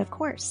 And of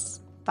course,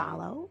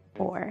 follow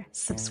or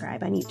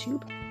subscribe on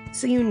YouTube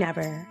so you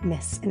never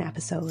miss an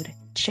episode.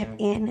 Chip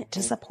in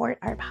to support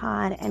our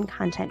pod and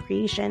content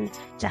creation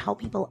to help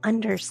people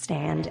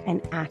understand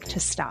and act to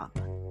stop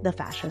the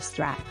fascist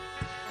threat.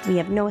 We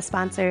have no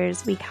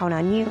sponsors. We count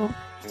on you.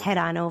 Head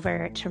on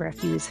over to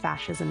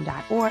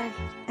refusefascism.org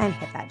and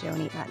hit that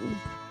donate button.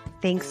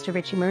 Thanks to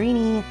Richie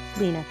Marini,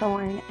 Lena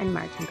Thorne, and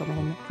Mark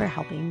Tinkleman for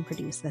helping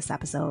produce this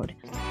episode.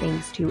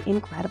 Thanks to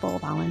incredible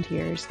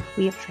volunteers,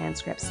 we have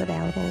transcripts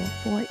available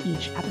for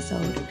each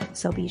episode,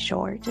 so be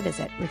sure to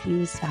visit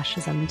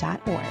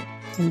refusefascism.org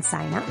and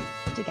sign up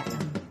to get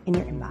them in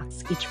your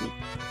inbox each week.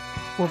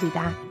 We'll be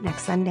back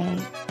next Sunday.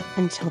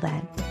 Until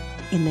then,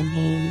 in the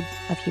name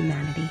of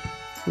humanity,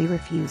 we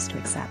refuse to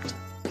accept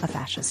a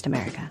fascist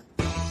America.